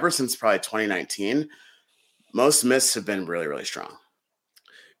ever since probably 2019, most Mists have been really, really strong.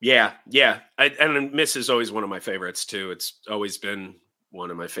 Yeah. And Mist is always one of my favorites too. It's always been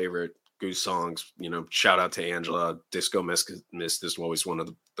one of my favorite Goose songs. Shout out to Angela. Disco Mist is always one of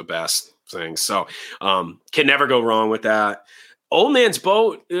the best things. So can never go wrong with that. Old Man's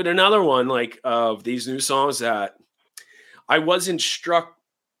Boat, another one like of these new songs that I wasn't struck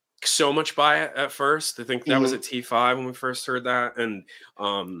so much by it at first. I think that was at T5 when we first heard that. And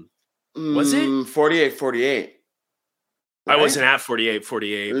was it 48? Right? I wasn't at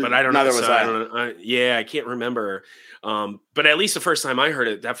 48, but I don't know. Neither was I. don't know. I can't remember. But at least the first time I heard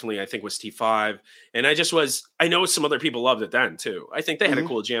it, definitely I think was T5. And I know some other people loved it then too. I think they had a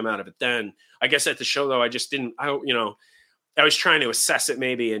cool jam out of it then. I guess at the show though, I just didn't, I was trying to assess it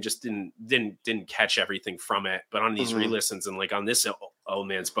maybe and just didn't catch everything from it. But on these re-listens and like on this Old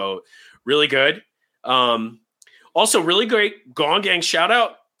Man's Boat, really good. Also really great Gong Gang shout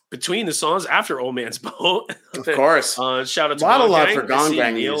out between the songs after Old Man's Boat. Of course. Shout out to a lot Gong of love Gang. for Gong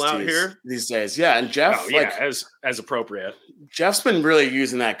Gang these days. Yeah. And Jeff, as appropriate. Jeff's been really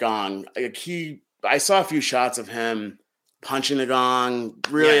using that gong. I saw a few shots of him punching the gong,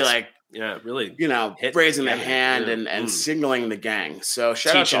 really really, raising the hand and signaling the gang. So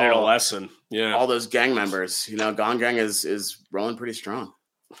shout out to it a lesson. Yeah. All those gang members, Gong Gang is rolling pretty strong.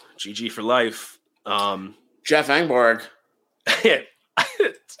 GG for life. Jeff Engborg.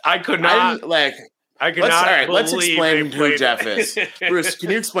 I could not I could not. All right, let's explain who Jeff is. Bruce,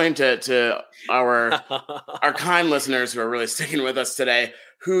 can you explain to our kind listeners who are really sticking with us today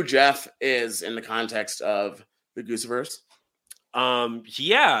who Jeff is in the context of the Gooseverse?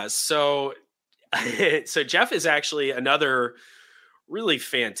 So Jeff is actually another really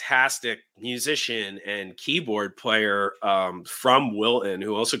fantastic musician and keyboard player from Wilton,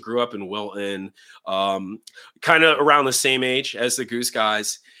 who also grew up in Wilton, kind of around the same age as the Goose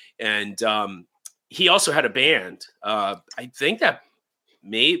guys. And he also had a band. I think that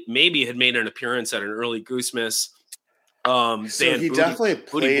maybe had made an appearance at an early Goosemas. So he definitely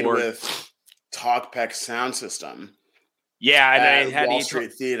played with Talkpeck Sound System. Yeah, and I had Wall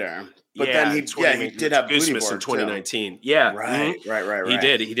Street Theater. But then he did have Booty Borg in 2019. Too. Yeah, right.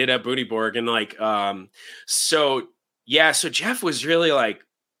 He did have Booty Borg, and so Jeff was really like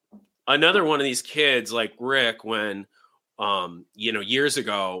another one of these kids like Rick when, years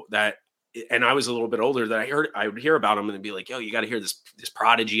ago and I was a little bit older that I would hear about him and be like, yo, you got to hear this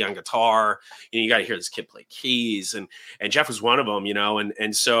prodigy on guitar. You got to hear this kid play keys. And Jeff was one of them,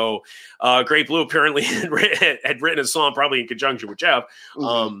 and so Great Blue apparently had written a song probably in conjunction with Jeff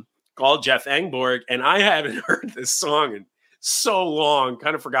called Jeff Engborg. And I haven't heard this song in so long,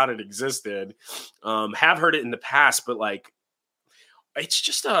 kind of forgot it existed. Have heard it in the past, but like, it's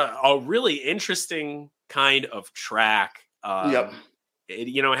just a really interesting kind of track. Yep.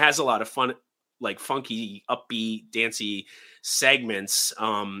 It has a lot of fun, like funky, upbeat, dancey segments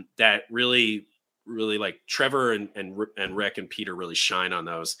that really, really like Trevor and Rick and Peter really shine on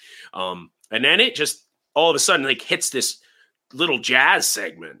those. And then it just all of a sudden like hits this little jazz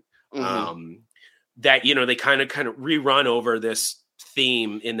segment that, they kind of rerun over this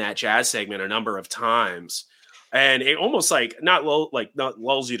theme in that jazz segment a number of times. And it almost like not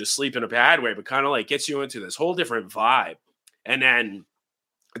lulls you to sleep in a bad way, but kind of like gets you into this whole different vibe. And then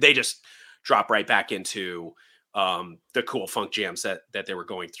they just drop right back into the cool funk jams that they were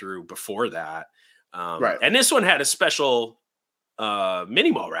going through before that. Right. And this one had a special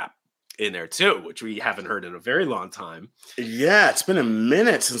Mini Mall rap in there too, which we haven't heard in a very long time. Yeah, it's been a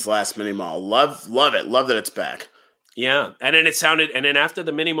minute since last Mini Mall. Love it. Love that it's back. Yeah. And then after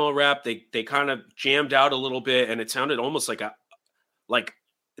the Mini Mall rap, they kind of jammed out a little bit, and it sounded almost like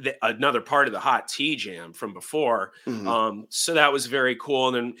another part of the Hot Tea jam from before. So that was very cool.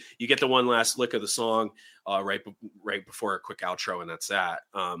 And then you get the one last lick of the song right before a quick outro, and that's that.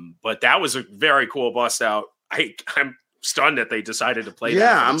 But that was a very cool bust out. I'm stunned that they decided to play that.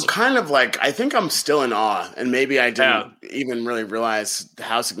 Yeah, I'm kind of like, I think I'm still in awe, and maybe I didn't even really realize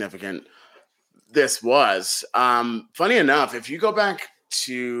how significant this was. Funny enough, if you go back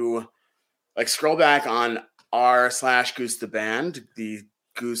to scroll back on r/Goose the Band, the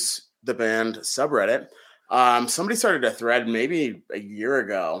Goose the Band subreddit, somebody started a thread maybe a year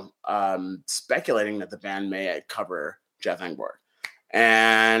ago speculating that the band may cover Jeff Engborg.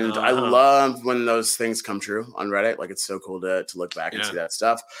 And I love when those things come true on Reddit. Like, it's so cool to look back and see that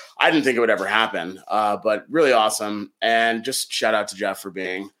stuff. I didn't think it would ever happen, but really awesome. And just shout out to Jeff for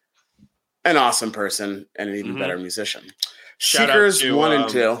being an awesome person and an even better musician. Seekers 1 and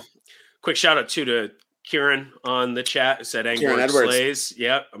 2. Quick shout out to Kieran on the chat. Said Engborg slays.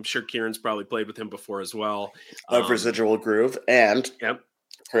 Yep, I'm sure Kieran's probably played with him before as well. Of Residual Groove and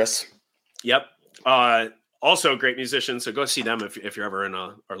Chris. Yep. Also a great musician, so go see them if you're ever in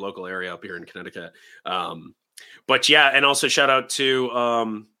our local area up here in Connecticut. But yeah, and also shout out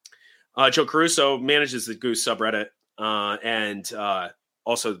to Joe Caruso, manages the Goose subreddit, and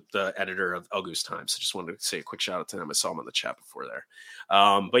also the editor of El Goose Times. So just wanted to say a quick shout out to them. I saw him in the chat before there.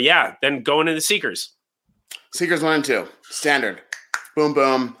 But yeah, then going into Seekers. Seekers 1 and 2, standard. Boom,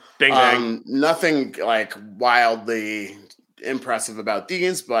 boom. Bing, bang. Nothing like wildly impressive about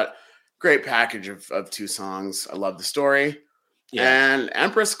these, but great package of two songs. I love the story. Yeah. And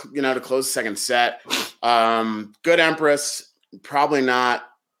Empress, to close the second set. Good Empress, probably not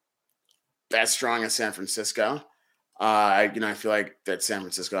as strong as San Francisco. I feel like that San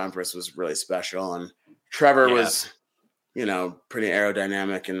Francisco Empress was really special, and Trevor was, pretty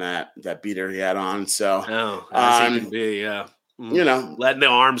aerodynamic in that beater he had on. So, as he can be, yeah. Letting the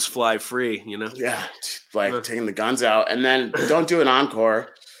arms fly free, Yeah, taking the guns out, and then Don't Do an Encore.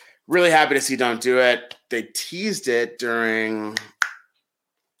 Really happy to see Don't Do It. They teased it during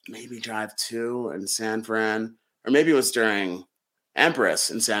maybe Drive 2 in San Fran, or maybe it was during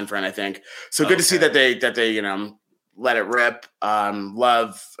Empress in San Fran, I think. So good to see that they let it rip.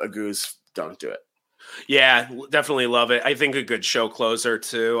 Love a Goose. Don't Do It. Yeah, definitely love it. I think a good show closer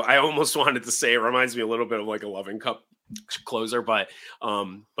too. I almost wanted to say it reminds me a little bit of like a Loving Cup closer, but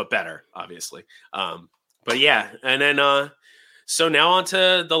better, obviously. But yeah, and then so now on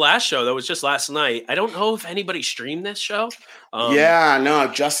to the last show that was just last night. I don't know if anybody streamed this show.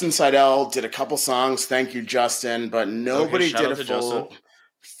 Justin Seidel did a couple songs. Thank you, Justin, but nobody did a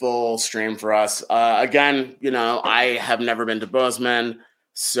full stream for us. Again, I have never been to Bozeman,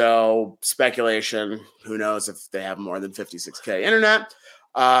 so speculation. Who knows if they have more than 56K internet?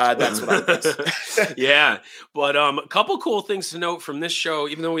 That's what I guess. Yeah, but a couple cool things to note from this show.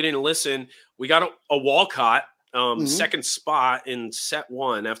 Even though we didn't listen, we got a Walcott second spot in set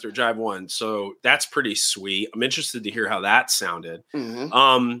 1 after Drive 1, so that's pretty sweet. I'm interested to hear how that sounded.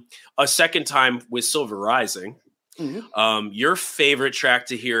 A second time with Silver Rising. Your favorite track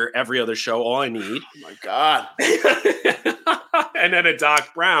to hear every other show, All I Need. Oh my God. And then a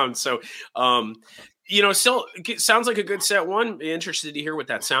Doc Brown. So, still it sounds like a good set 1. Be interested to hear what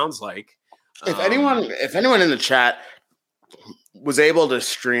that sounds like. If anyone in the chat was able to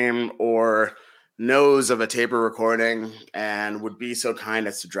stream or knows of a taper recording and would be so kind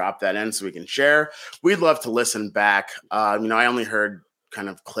as to drop that in so we can share, we'd love to listen back. I only heard kind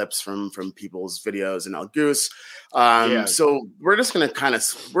of clips from people's videos in El Goose. So we're just going to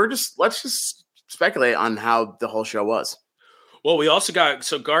let's just speculate on how the whole show was. Well, we also got,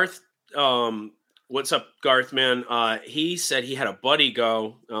 Garth, what's up, Garth, man? He said he had a buddy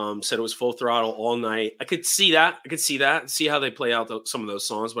go, said it was full throttle all night. I could see that. See how they play out some of those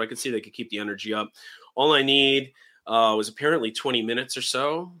songs, but I could see they could keep the energy up. All I Need was apparently 20 minutes or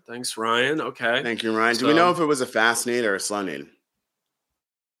so. Thanks, Ryan. Okay. Thank you, Ryan. Do we know if it was a fast need or a slow need?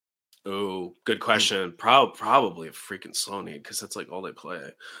 Oh, good question. Probably a freaking slow need because that's like all they play.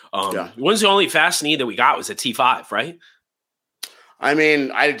 When's the only fast need that we got was a T5, right? I mean,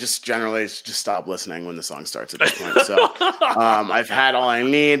 I just generally just stop listening when the song starts at this point. So I've had All I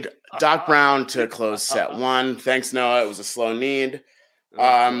Need. Doc Brown to close set 1. Thanks, Noah. It was a slow need.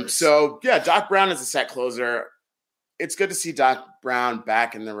 Doc Brown is a set closer. It's good to see Doc Brown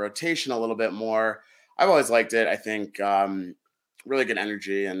back in the rotation a little bit more. I've always liked it. I think really good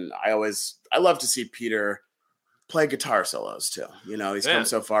energy, and I love to see Peter play guitar solos too. He's come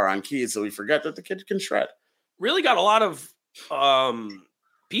so far on keys that we forget that the kid can shred. Really got a lot of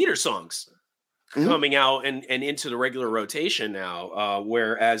Peter songs coming out and into the regular rotation now,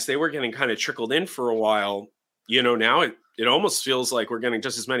 whereas they were getting kind of trickled in for a while. Now it almost feels like we're getting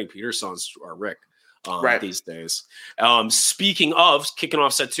just as many Peter songs to our Rick these days. Speaking of kicking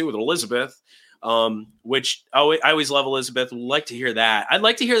off set 2 with Elizabeth, which I always love Elizabeth. Would like to hear that. I'd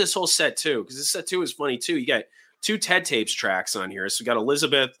like to hear this whole set too, because this set 2 is funny too. You got 2 Ted Tapes tracks on here. So we got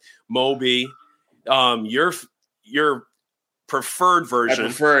Elizabeth, Moby, your preferred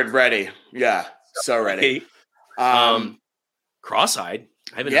version. Ready. Yeah. So ready. Cross-eyed.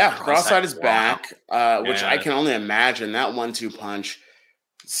 Cross-eyed is back, which I can only imagine. That 1-2 punch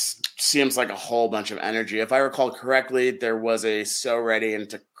seems like a whole bunch of energy. If I recall correctly, there was a So Ready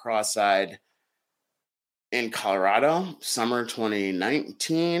into Cross-eyed in Colorado, summer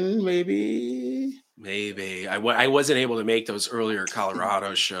 2019, maybe. I wasn't able to make those earlier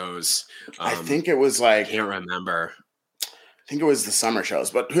Colorado shows. I think it was like, I can't remember. I think it was the summer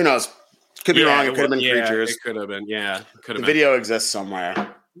shows, but who knows? Could be wrong. It could have been Creatures. It could have been. Yeah, the video exists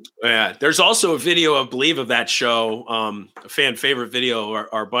somewhere. Yeah, there's also a video, I believe, of that show. A fan favorite video.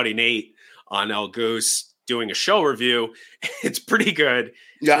 Our buddy Nate on El Goose doing a show review. It's pretty good.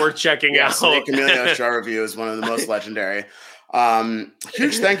 It's worth checking out. Nate Camilio's show review is one of the most legendary.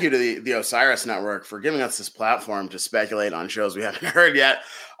 Huge thank you to the Osiris Network for giving us this platform to speculate on shows we haven't heard yet.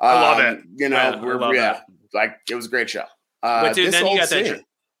 I love it. It was a great show. But dude, then you got that.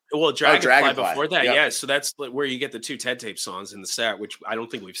 Dragonfly before that, yeah. So that's where you get the 2 Ted Tape songs in the set, which I don't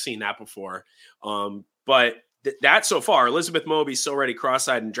think we've seen that before. But that so far, Elizabeth Moby, So Ready,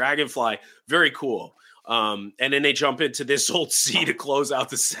 Cross-eyed, and Dragonfly, very cool. And then they jump into This Old Sea to close out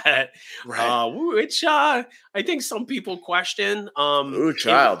the set, Right. Which I think some people question. Ooh,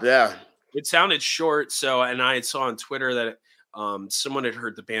 child, yeah. It sounded short. So, and I saw on Twitter that someone had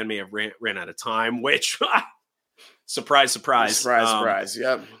heard the band may have ran out of time, which surprise. Surprise.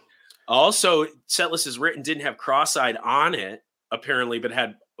 Yep. Also, Setlist is written, didn't have Cross-Eyed on it, apparently, but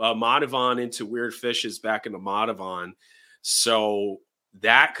had Madhavan into Weird Fishes back into Madhavan. So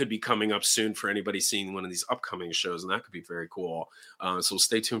that could be coming up soon for anybody seeing one of these upcoming shows, and that could be very cool. So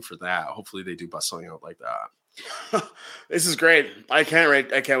stay tuned for that. Hopefully they do bust something out like that. This is great. I can't wait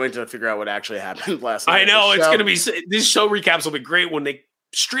to figure out what actually happened last night. I know it's going to be, these show recaps will be great when they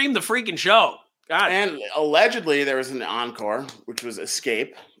stream the freaking show. God. And allegedly there was an encore, which was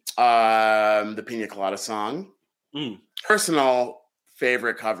Escape, the Pina Colada song. Personal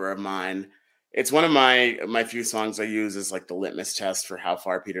favorite cover of mine. It's one of my few songs I use as like the litmus test for how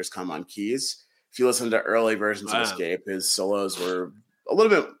far Peter's come on keys. If you listen to early versions of Escape, his solos were a little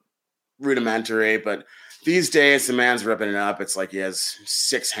bit rudimentary, but these days the man's ripping it up. It's like he has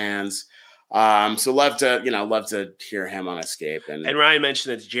 6 hands. So love to hear him on Escape. And Ryan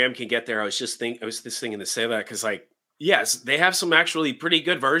mentioned that the Jam can get there. I was just thinking to say that because, like, yes, they have some actually pretty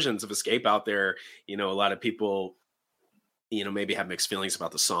good versions of Escape out there. You know, a lot of people, you know, maybe have mixed feelings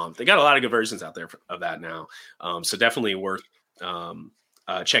about the song. They got a lot of good versions out there of that now. So definitely worth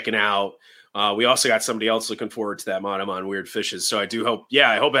checking out. We also got somebody else looking forward to that Madhavan Weird Fishes. So I hope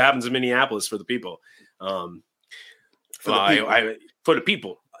it happens in Minneapolis for the people. For the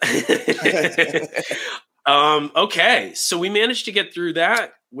people. Okay, so we managed to get through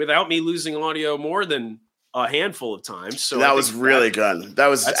that without me losing audio more than a handful of times. So that was really good. That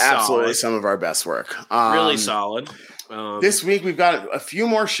was absolutely solid. Some of our best work. Really solid. This week we've got a few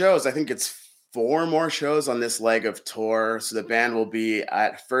more shows. I think it's 4 more shows on this leg of tour. So the band will be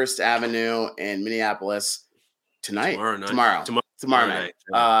at First Avenue in Minneapolis tomorrow night.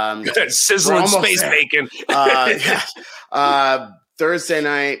 Sizzling space bacon. Thursday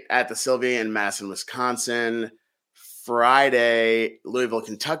night at the Sylvie in Madison, Wisconsin. Friday, Louisville,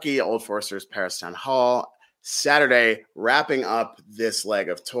 Kentucky, Old Foresters, Paris Town Hall. Saturday, wrapping up this leg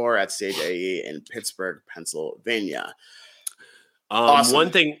of tour at Stage AE in Pittsburgh, Pennsylvania. Awesome.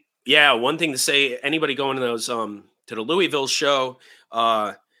 One thing to say, anybody going to those to the Louisville show,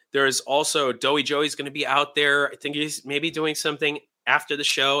 there's also Joey's going to be out there. I think he's maybe doing something after the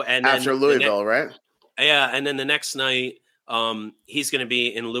show and after Louisville, right? Yeah, and then the next night, he's going to be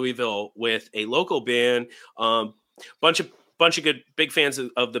in Louisville with a local band. Bunch of good big fans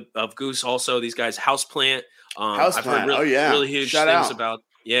of Goose. Also, these guys, Houseplant. I've heard really huge Shout things out. about.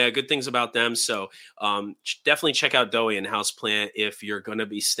 Yeah, good things about them. So definitely check out Dowie and Houseplant if you're going to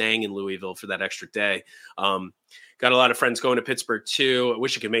be staying in Louisville for that extra day. Got a lot of friends going to Pittsburgh too. I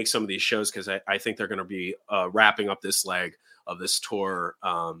wish I could make some of these shows because I think they're going to be wrapping up this leg of this tour,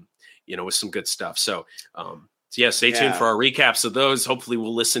 with some good stuff. So stay tuned for our recaps of those. Hopefully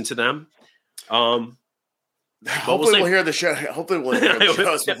we'll listen to them. Hopefully we'll hear the show. Hopefully we'll hear the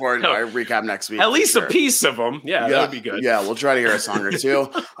shows before I recap next week. At least a piece of them. Yeah, that would be good. Yeah, we'll try to hear a song or two.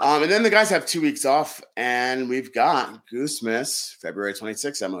 And then the guys have 2 weeks off, and we've got Goosemas, February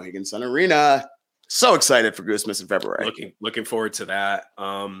 26th at Mohegan Sun Arena. So excited for Goosemas in February. Looking forward to that.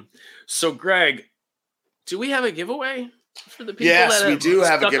 So, Greg, do we have a giveaway for the people that we do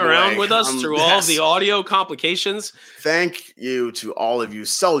have a giveaway around with us through all of the audio complications? Thank you to all of you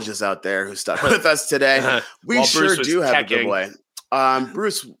soldiers out there who stuck with us today. We sure do have a giveaway.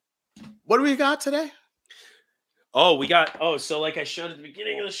 Bruce, what do we got today? So like I showed at the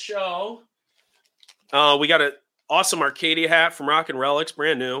beginning of the show, we got an awesome Arcadia hat from Rock and Relics,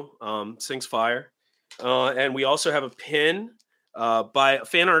 brand new, sings fire. And we also have a pin by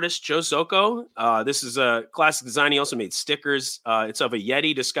fan artist Joe Zocco. This is a classic design. He also made stickers. It's of a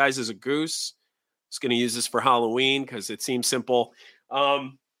Yeti disguised as a goose. It's going to use this for Halloween because it seems simple.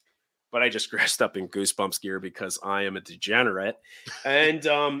 But I just dressed up in Goosebumps gear because I am a degenerate. And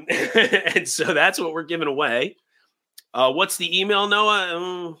and so that's what we're giving away. What's the email,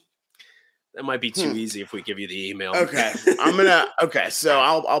 Noah? That might be too easy if we give you the email. Okay. So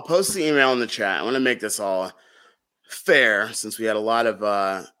I'll post the email in the chat. I want to make this all fair since we had a lot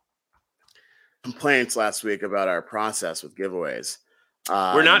of complaints last week about our process with giveaways.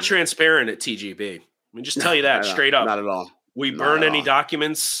 We're not transparent at TGB. Let me just tell you that straight up. Not at all. We burn any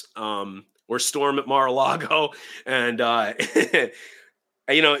documents or storm at Mar-a-Lago. And,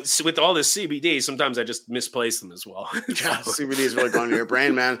 with all this CBD, sometimes I just misplace them as well. CBD is really going to your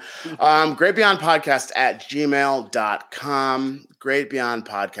brain, man. Greatbeyondpodcast at gmail.com.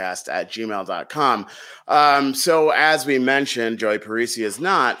 Greatbeyondpodcast at gmail.com. So as we mentioned, Joey Parisi is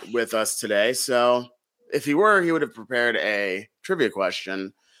not with us today. So if he were, he would have prepared a trivia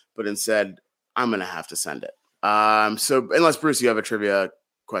question, but instead, I'm going to have to send it. So unless, Bruce, you have a trivia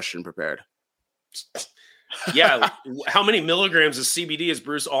question prepared. Yeah. How many milligrams of CBD has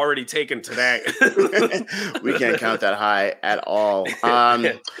Bruce already taken today? We can't count that high at all. All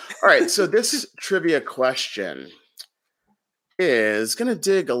right. So this trivia question is going to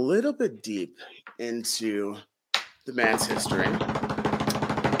dig a little bit deep into the band's history,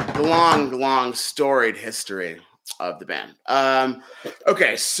 the long storied history of the band.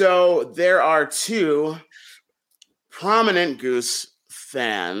 Okay. So there are two prominent Goose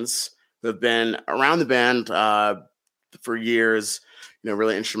fans who have been around the band for years,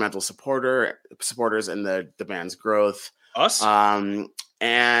 really instrumental supporters in the band's growth. Us?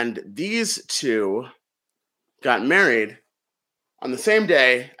 And these two got married on the same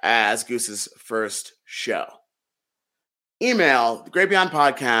day as Goose's first show. Email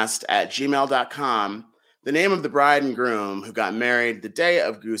greatbeyondpodcast@gmail.com the name of the bride and groom who got married the day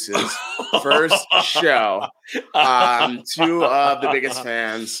of Goose's first show. Two of the biggest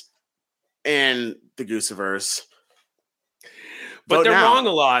fans in the Goosiverse. But they're wrong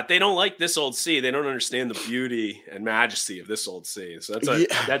a lot. They don't like This Old Sea. They don't understand the beauty and majesty of This Old Sea. So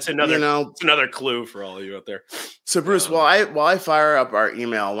that's another clue for all of you out there. So Bruce, while I fire up our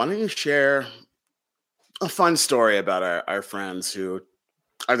email, why don't you share a fun story about our friends who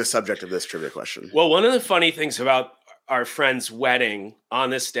are the subject of this trivia question? Well, one of the funny things about our friend's wedding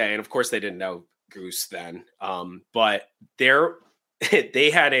on this day, and of course they didn't know Goose then, but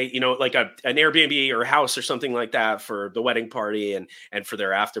they had an Airbnb or a house or something like that for the wedding party and for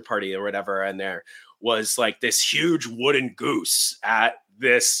their after party or whatever. And there was like this huge wooden goose at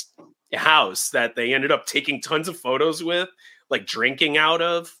this house that they ended up taking tons of photos with, like drinking out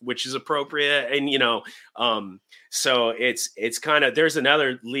of, which is appropriate. And, so it's kind of, there's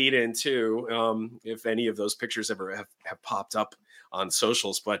another lead in too, if any of those pictures ever have popped up on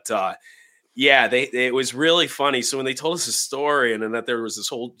socials, but, it was really funny. So when they told us the story and then that there was this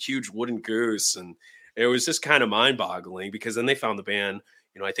whole huge wooden goose, and it was just kind of mind boggling, because then they found the band,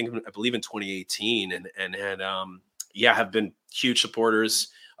 I believe in 2018 and had, have been huge supporters,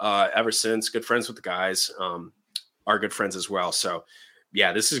 ever since. Good friends with the guys, are good friends as well. So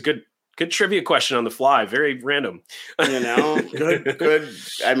this is good trivia question on the fly. Very random. Good.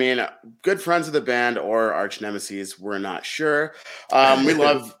 I mean, good friends of the band or arch nemesis. We're not sure. We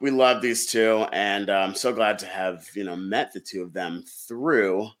love these two, and I'm so glad to have met the two of them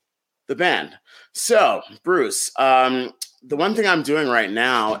through the band. So, Bruce, the one thing I'm doing right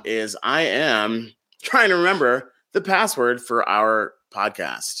now is I am trying to remember the password for our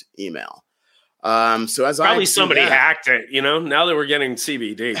podcast email. So as probably somebody hacked it, now that we're getting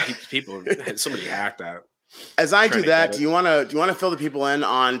CBD, somebody hacked that. As I do that, do you want to fill the people in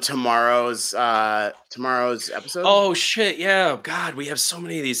on tomorrow's episode? Oh shit. Yeah. God, we have so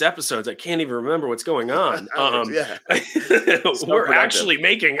many of these episodes. I can't even remember what's going on. We're actually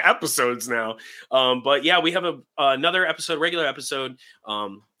making episodes now. But yeah, we have another episode, regular episode,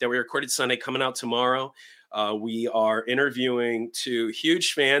 that we recorded Sunday coming out tomorrow. We are interviewing two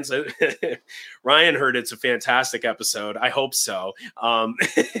huge fans. Ryan heard it's a fantastic episode. I hope so.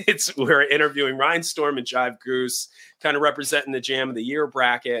 We're interviewing Ryan Storm and Jive Goose, kind of representing the Jam of the Year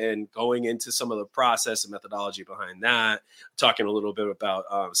bracket and going into some of the process and methodology behind that. Talking a little bit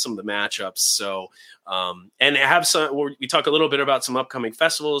about some of the matchups. So, and we talk a little bit about some upcoming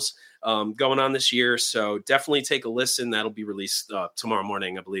festivals going on this year. So definitely take a listen. That'll be released tomorrow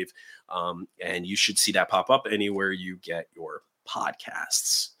morning, I believe. And you should see that pop up anywhere you get your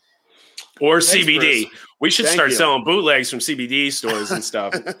podcasts. Or thanks, CBD. Bruce. We should start selling bootlegs from CBD stores and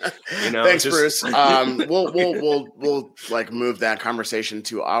stuff. Thanks, Bruce. We'll like move that conversation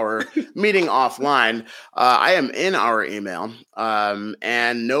to our meeting offline. I am in our email,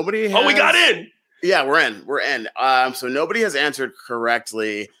 and nobody has... Oh, we got in. Yeah, we're in. So nobody has answered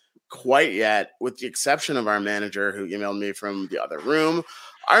correctly quite yet, with the exception of our manager who emailed me from the other room.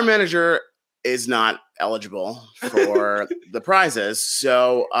 Our manager is not eligible for the prizes.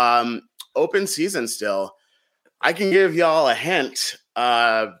 So, open season still. I can give y'all a hint.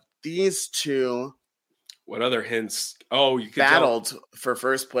 These two. What other hints? Oh, you battled for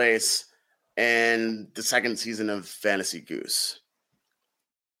first place in the second season of Fantasy Goose.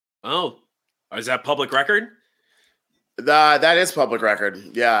 Oh, is that public record? That is public record.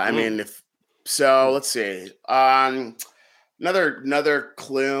 Yeah. I mean, let's see. Another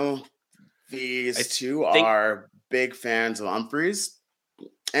clue. These two are big fans of Humphreys,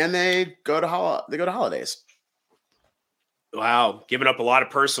 and they go to holidays. Wow, giving up a lot of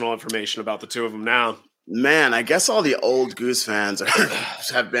personal information about the two of them now. Man, I guess all the old Goose fans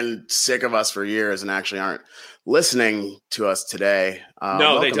have been sick of us for years and actually aren't listening to us today.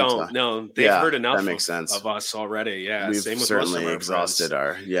 No, they don't. No, they've heard enough that makes sense. of us already. Yeah, we've same with certainly most of our exhausted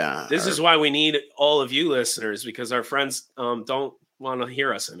friends. This is why we need all of you listeners, because our friends don't want to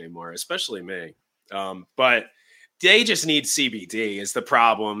hear us anymore, especially me. But they just need CBD is the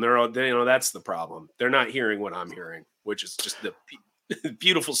problem. That's the problem. They're not hearing what I'm hearing, which is just the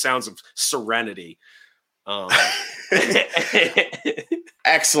beautiful sounds of serenity.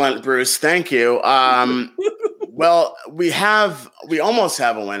 Excellent, Bruce. Thank you. Well, we almost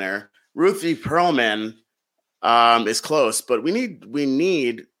have a winner. Ruthie Perlman is close, but we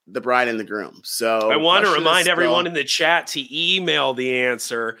need the bride and the groom. So I want to remind everyone in the chat to email the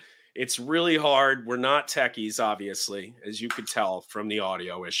answer. It's really hard. We're not techies, obviously, as you could tell from the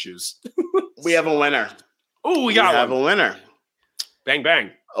audio issues. We have a winner. Oh, we have a winner. Bang,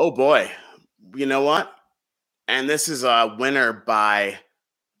 bang. Oh, boy. You know what? And this is a winner by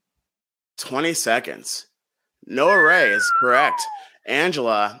 20 seconds. Noah Ray is correct.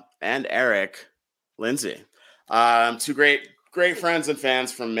 Angela and Eric Lindsay. Two great friends and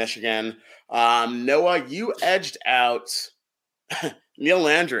fans from Michigan. Noah, you edged out Neil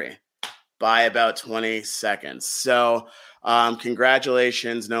Landry by about 20 seconds. So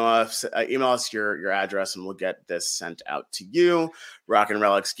congratulations, Noah. Email us your address and we'll get this sent out to you. Rock and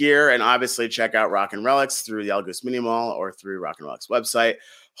Relics gear. And obviously check out Rock and Relics through the El Goose Mini Mall or through Rock and Relics website.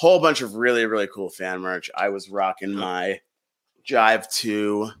 Whole bunch of really, really cool fan merch. I was rocking my Jive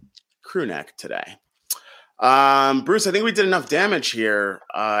 2 crew neck today. Bruce, I think we did enough damage here.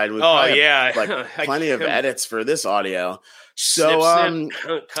 And we have plenty of edits for this audio. So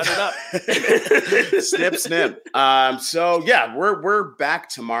snip, cut it up. Snip, snip. So yeah, we're back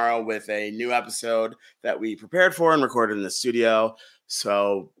tomorrow with a new episode that we prepared for and recorded in the studio.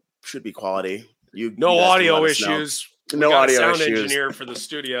 So should be quality. No audio issues. No audio sound issues. Engineer for the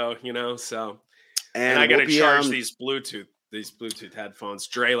studio, so and I got to charge these Bluetooth headphones.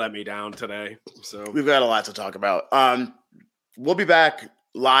 Dre let me down today, so we've got a lot to talk about. We'll be back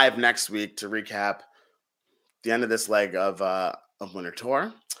live next week to recap the end of this leg of Winter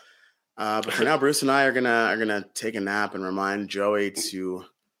Tour. But for now, Bruce and I are gonna take a nap and remind Joey to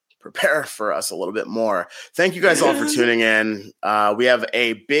prepare for us a little bit more. Thank you guys all for tuning in. We have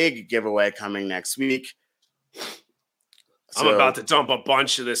a big giveaway coming next week. I'm about to dump a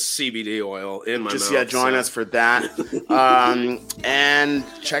bunch of this CBD oil in my mouth. Join us for that. And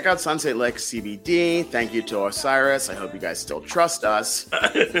check out Sunset Lake CBD. Thank you to Osiris. I hope you guys still trust us.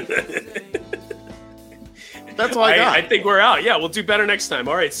 That's all I got. I think we're out. Yeah, we'll do better next time.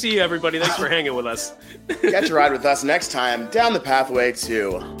 All right, see you, everybody. Thanks for hanging with us. Catch a ride with us next time down the pathway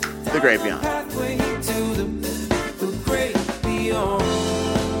to the great beyond.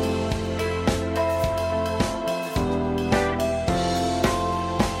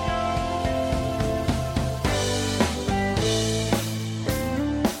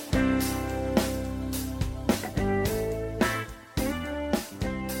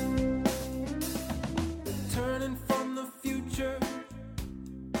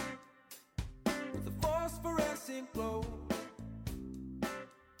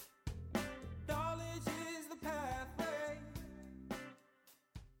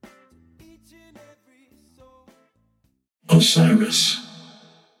 Osiris.